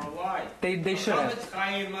they were alive. They should have. Chafetz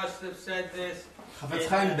Chaim must have said this. Chafetz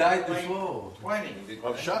Chaim died before. 20.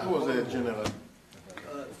 Rav Shach was a general.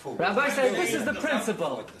 Rabbi said this is the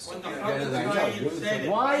principle. When the Chafetz Chaim said it.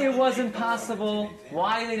 Why it wasn't possible,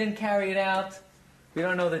 why they didn't carry it out, we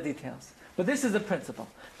don't know the details. But this is the principle.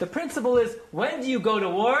 The principle is, when do you go to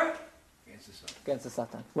war? Against the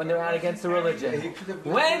Satan. When they're out against the religion.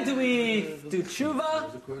 When do we do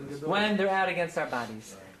tshuva? When they're out against our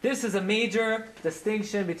bodies. This is a major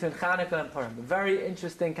distinction between Hanukkah and Purim. A very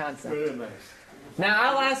interesting concept. Very nice. Now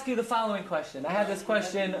I'll ask you the following question. I had this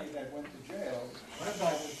question. That went to jail. What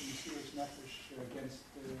about with the Messiah's Nefesh against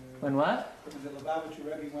When what? when the Lubavitcher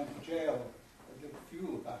Rebbe went to jail? The few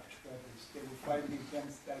Lubavitcher Rebbe's, they were fighting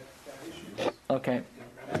against that issue. Okay.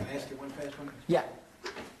 Can I ask you one fast one? Yeah.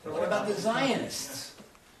 What about the Zionists?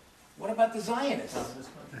 What about the Zionists?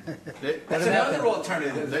 They, That's another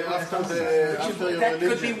alternative. they after your That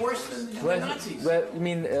could be religion. worse than the Well, Nazis. you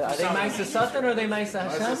mean, are they Maisa Satan or are they Maisa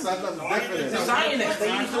Master Hashem? Satan, The definitely. Zionists,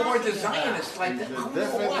 they use the word the Zionists like that.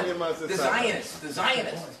 Definitely Master The Satan. Zionists, the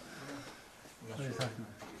Zionists.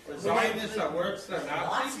 The Zionists are worse than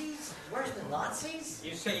Nazis? Nazis? Worse than Nazis?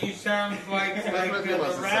 You sound like the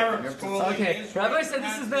Arabs calling Okay, Israel. Rabbi said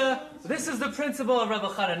this is the principle of Rabbi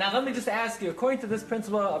Chanan. Now let me just ask you, according to this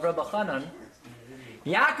principle of Rabbi Chanan,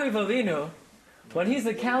 Yaakov Avinu, when he's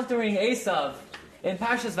encountering Esav in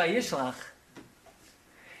Parshas Vayishlach,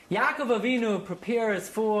 Yaakov Avinu prepares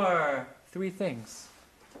for three things.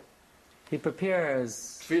 He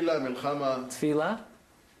prepares Tefillah, Milchama, tefillah,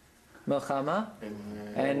 milchama,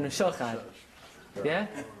 and shochad. Yeah?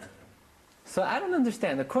 So I don't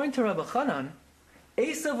understand. According to Rabbi Chanan,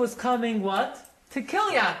 Esav was coming what? To kill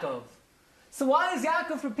Yaakov. So why is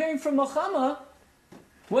Yaakov preparing for milchama?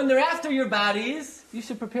 When they're after your bodies, you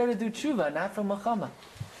should prepare to do tshuva, not for milchama.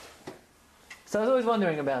 So I was always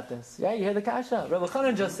wondering about this. Yeah, you hear the kasha. Rabbi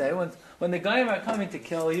Chanan just said, when the Goyim are coming to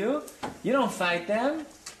kill you, you don't fight them,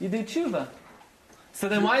 you do tshuva. So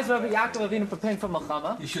then why is Rabbi Yaakov Avinu preparing for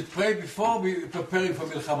milchama? You should pray before preparing for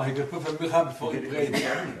milchama. He prepared for milchama before he prayed.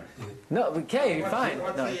 No, okay, fine.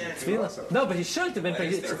 what's No, the answer? tefillah. No, but he shouldn't have been.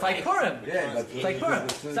 It's like Purim. Yeah, but It's like Purim.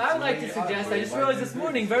 So I would like to suggest, I just realized this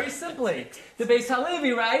morning, very simply, the Beis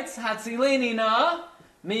Halevi writes, Hatzileni na,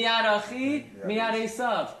 miyad achi, miyad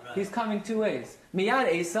Esav. He's coming two ways.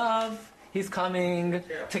 Miyad Esav, he's coming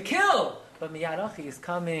to kill. But miyad achi is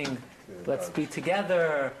coming, let's be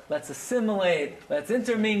together, let's assimilate, let's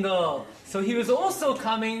intermingle. So he was also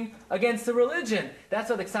coming against the religion. That's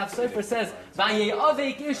what the Ksav Sofer says. Vaye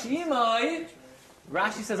avek ish imai.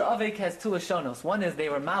 Rashi says avek has two lashonos. One is they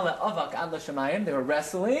were mala avak ad l'shamayim, they were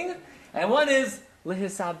wrestling, and one is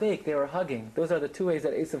lihisabek, they were hugging. Those are the two ways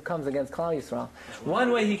that Esav comes against Klal Yisrael.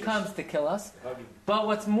 One way he comes to kill us, but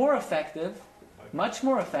what's more effective, much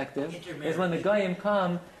more effective, is when the Goyim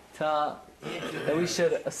come to that we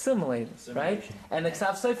should assimilate, right? And the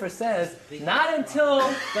Ksav Sofer says, not until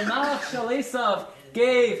the Malach Shel Esav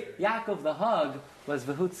gave Yaakov the hug was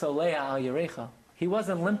Vehut Solea al Yerecha. He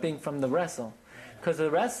wasn't limping from the wrestle. Because the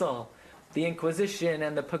wrestle, the Inquisition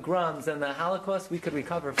and the pogroms and the Holocaust, we could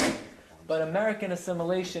recover from. But American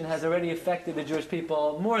assimilation has already affected the Jewish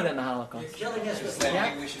people more than the Holocaust. Killing us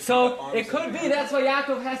Yeah? So it could be that's why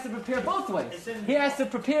Yaakov has to prepare both ways. He has to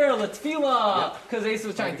prepare Latfila because Esau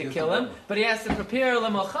was trying to kill him, but he has to prepare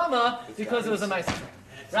Lamachama because it was a Ma'aser.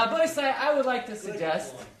 Rabbi Say, I would like to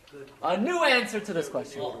suggest a new answer to this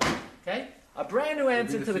question. Okay? A brand new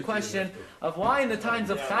answer to the question of why in the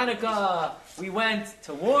times of Hanukkah we went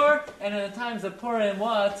to war and in the times of Purim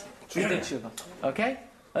what? We did Tshuva. Okay?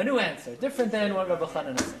 A new answer, different than what Rabbi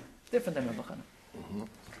Chanan is saying. Different than Rabbi Chanan.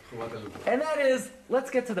 And that is, let's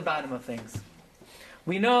get to the bottom of things.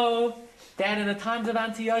 We know that in the times of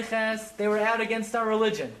Antiochus, they were out against our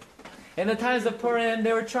religion. In the times of Purim,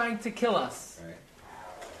 they were trying to kill us.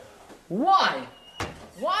 Why?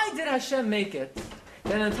 Why did Hashem make it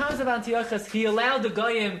that in the times of Antiochus, he allowed the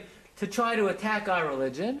Goyim to try to attack our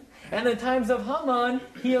religion, and in the times of Haman,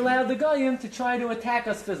 he allowed the Goyim to try to attack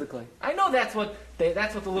us physically? I know that's what the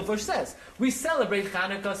Levush says. We celebrate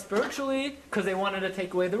Hanukkah spiritually because they wanted to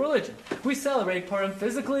take away the religion. We celebrate Purim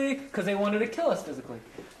physically because they wanted to kill us physically.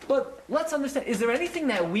 But let's understand, is there anything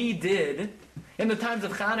that we did in the times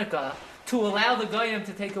of Hanukkah to allow the Goyim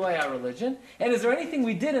to take away our religion? And is there anything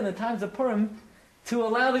we did in the times of Purim to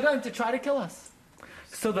allow the Goyim to try to kill us?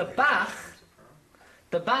 So the Bach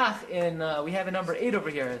in, we have a number 8 over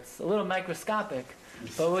here, it's a little microscopic,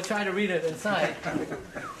 but we'll try to read it inside.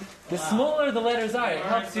 The smaller the letters are, it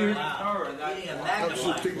helps you. Reading a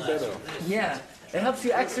magnifying glass with this. Yeah, it helps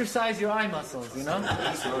you exercise your eye muscles, you know?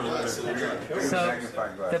 So,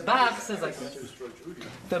 the Bach says like this.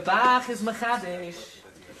 The Bach is Mechadesh.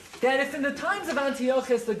 That if in the times of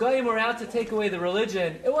Antiochus the Goyim were out to take away the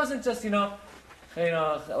religion, it wasn't just, Hashem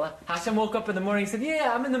woke up in the morning and said,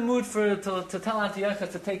 yeah, I'm in the mood to tell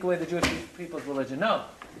Antiochus to take away the Jewish people's religion. No.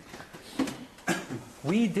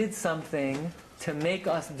 We did something to make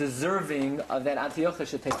us deserving of that Antiochus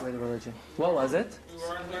should take away the religion. What was it?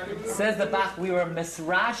 Says the Bach, we were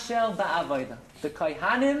Misrashel ba'avodah. The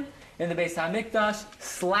Kohanim in the Beis HaMikdash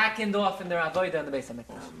slackened off in their avodah in the Beis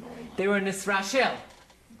HaMikdash. They were Nisrashel.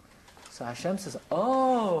 So Hashem says,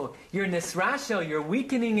 oh, you're Nisrashel, you're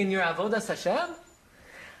weakening in your avodas Hashem?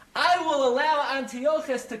 I will allow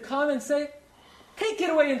Antiochus to come and say, take it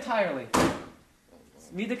away entirely.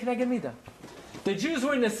 Mida Kneged Mida. The Jews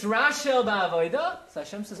were Nisrashel ba'avodah. So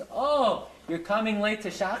Hashem says, oh, you're coming late to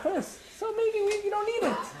Shachris? So maybe you don't need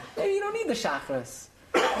it. Maybe you don't need the Shachris.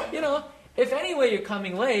 If anyway you're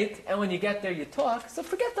coming late, and when you get there you talk, so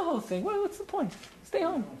forget the whole thing. Well, what's the point? Stay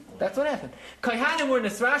home. That's what happened. Kohanim were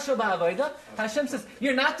Nisrashel ba'avodah. Hashem says,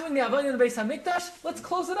 you're not doing the avodah in the Beis HaMikdash? Let's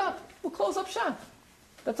close it up. We'll close up shop.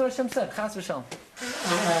 That's what Hashem said. Chas v'shalom.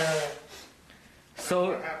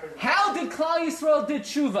 So, how did Klal Yisrael did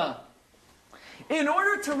tshuva? In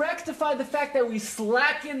order to rectify the fact that we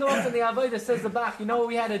slackened off in the avodah, says the Bach, you know what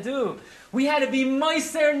we had to do? We had to be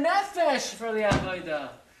meiser nefesh for the avodah.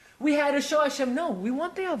 We had to show Hashem, no, we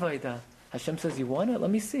want the avodah. Hashem says, you want it?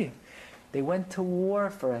 Let me see. They went to war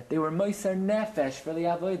for it. They were meiser nefesh for the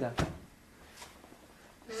avodah.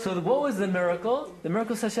 So what was the miracle? The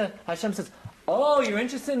miracle says, Hashem says, oh, you're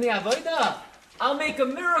interested in the avodah? I'll make a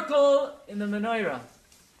miracle in the menorah,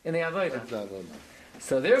 in the avodah.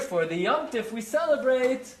 So therefore, the Yom Tif we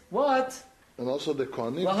celebrate what? And also the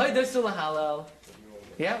Kohanim. L'hodesu l'halal.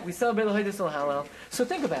 Yeah, we celebrate l'hodesu l'halal. So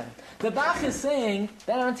think about it. The Bach is saying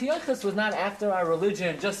that Antiochus was not after our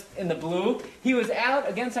religion just in the blue. He was out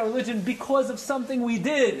against our religion because of something we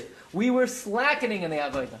did. We were slackening in the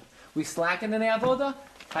avodah. We slackened in the avodah.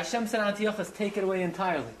 Hashem said Antiochus, take it away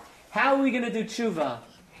entirely. How are we going to do tshuva?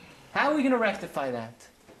 How are we going to rectify that?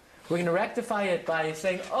 We're going to rectify it by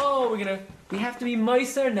saying, oh, we have to be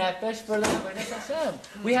meiser nefesh for the avodas Hashem.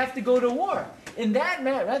 We have to go to war. In that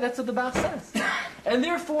matter, right? That's what the Bach says. And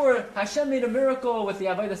therefore, Hashem made a miracle with the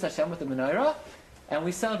avodas Hashem, with the menorah, and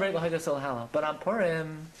we celebrate l'hodesu l'halal. But on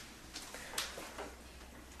Purim,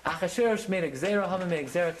 Achashverosh made a gzera, Haman made a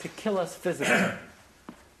gzera to kill us physically.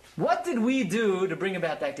 What did we do to bring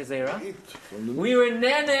about that gezerah? We were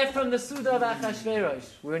nene from the Suda of Achashverosh.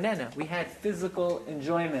 We were nene. We had physical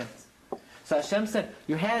enjoyment. So Hashem said,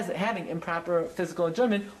 you're having improper physical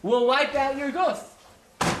enjoyment. We'll wipe out your guf.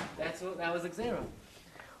 That was the gezerah.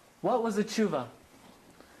 What was the tshuva?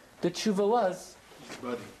 The tshuva was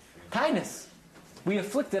kindness. We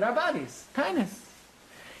afflicted our bodies. Kindness.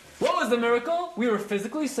 What was the miracle? We were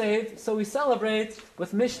physically saved, so we celebrate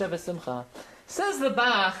with Mishnah v'simcha. Says the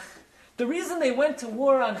Bach, the reason they went to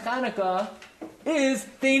war on Hanukkah is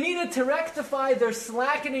they needed to rectify their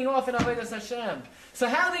slackening off in avodas Hashem. So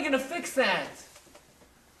how are they going to fix that?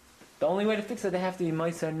 The only way to fix it, they have to be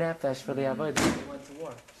meiser nefesh for the avodah. They went to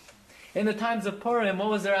war. In the times of Purim, what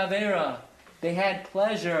was their avera? They had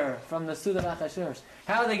pleasure from the Suda of Achashverosh.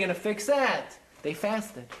 How are they going to fix that? They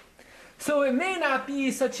fasted. So it may not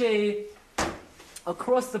be such a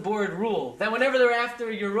across-the-board rule that whenever they're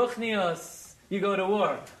after your ruchnios, you go to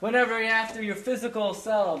war. Whenever you're after your physical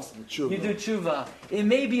selves, you do tshuva. It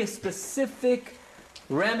may be a specific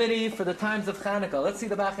remedy for the times of Chanukah. Let's see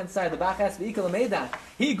the Bach inside. The Bach asks, V'ikal Ameda.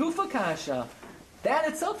 He gufa kasha. That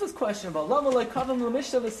itself is questionable. Why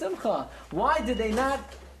did they not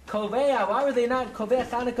kovea? Why were they not kovea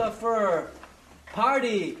Chanukah for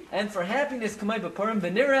party and for happiness? Kamei b'purim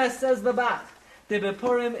v'nira, says the Bach. The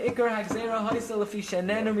b'purim ikar hagzera ha'isa l'fi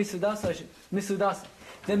shenenu misudasa.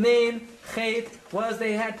 The main chait was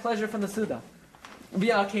they had pleasure from the Suda.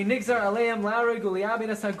 That's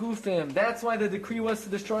why the decree was to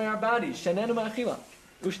destroy our bodies. Shenenu ma'achila.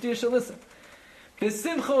 Ushtir shalisa.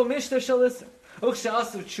 V'simcha u'mishta shalisa.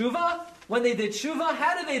 Uksha'asu tshuva. When they did tshuva,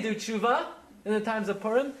 how did they do tshuva in the times of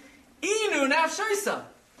Purim? Inu nafshoisa.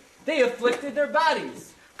 They afflicted their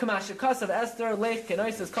bodies. Kamashakasav Esther, Lech,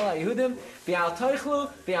 Kenoises, Kala Yehudim, V'al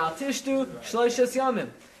Toichlu, V'al Tishtu, Shloishes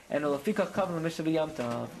Yamim. And Ulafikach Kavan L'Mishav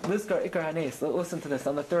Yamtav. Lizkar Ikar Hanes. Listen to this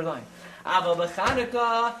on the third line. Ava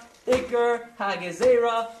b'Chanukah, Ikar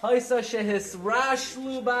Hagezera, Haisa Shehis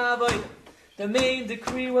Rashlu Ba'avodah. The main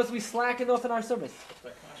decree was we slackened off in our service.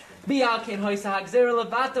 That's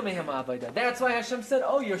why Hashem said,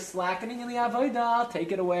 oh, you're slackening in the avodah, I'll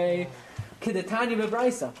take it away. They took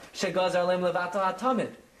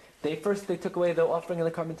away the offering of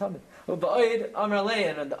the carbon tamid.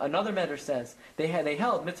 And another matter says they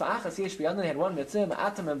held mitzvah achas yesh biyadin. They had one mitzvah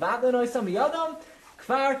atam and vadin oisam biyadam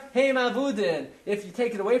kfar heim avudin. If you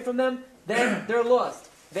take it away from them, then they're lost.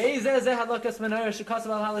 Says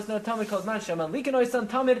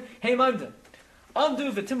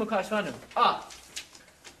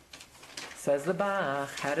the Bach,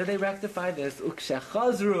 how do they rectify this?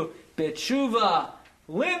 Ukshachazru b'tshuva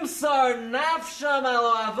limsar nafsham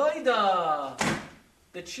alo avoida.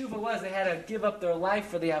 The tshuva was they had to give up their life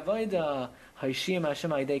for the avoida. Haishim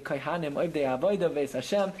Hashem aydei kohanim oivdei avoida veis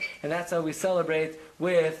Hashem, and that's how we celebrate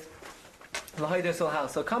with l'hoides ul.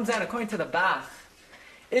 So it comes out according to the Bach.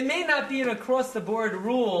 It may not be an across-the-board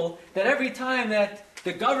rule that every time that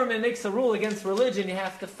the government makes a rule against religion, you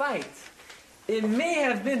have to fight. It may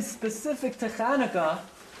have been specific to Chanukah,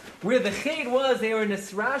 where the chet was they were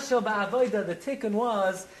nisrashel ba'avodah. The tikkun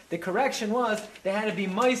was, the correction was, they had to be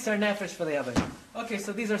moiser nefesh for the avodah. Okay,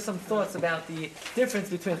 so these are some thoughts about the difference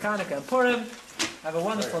between Chanukah and Purim. Have a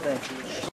wonderful day.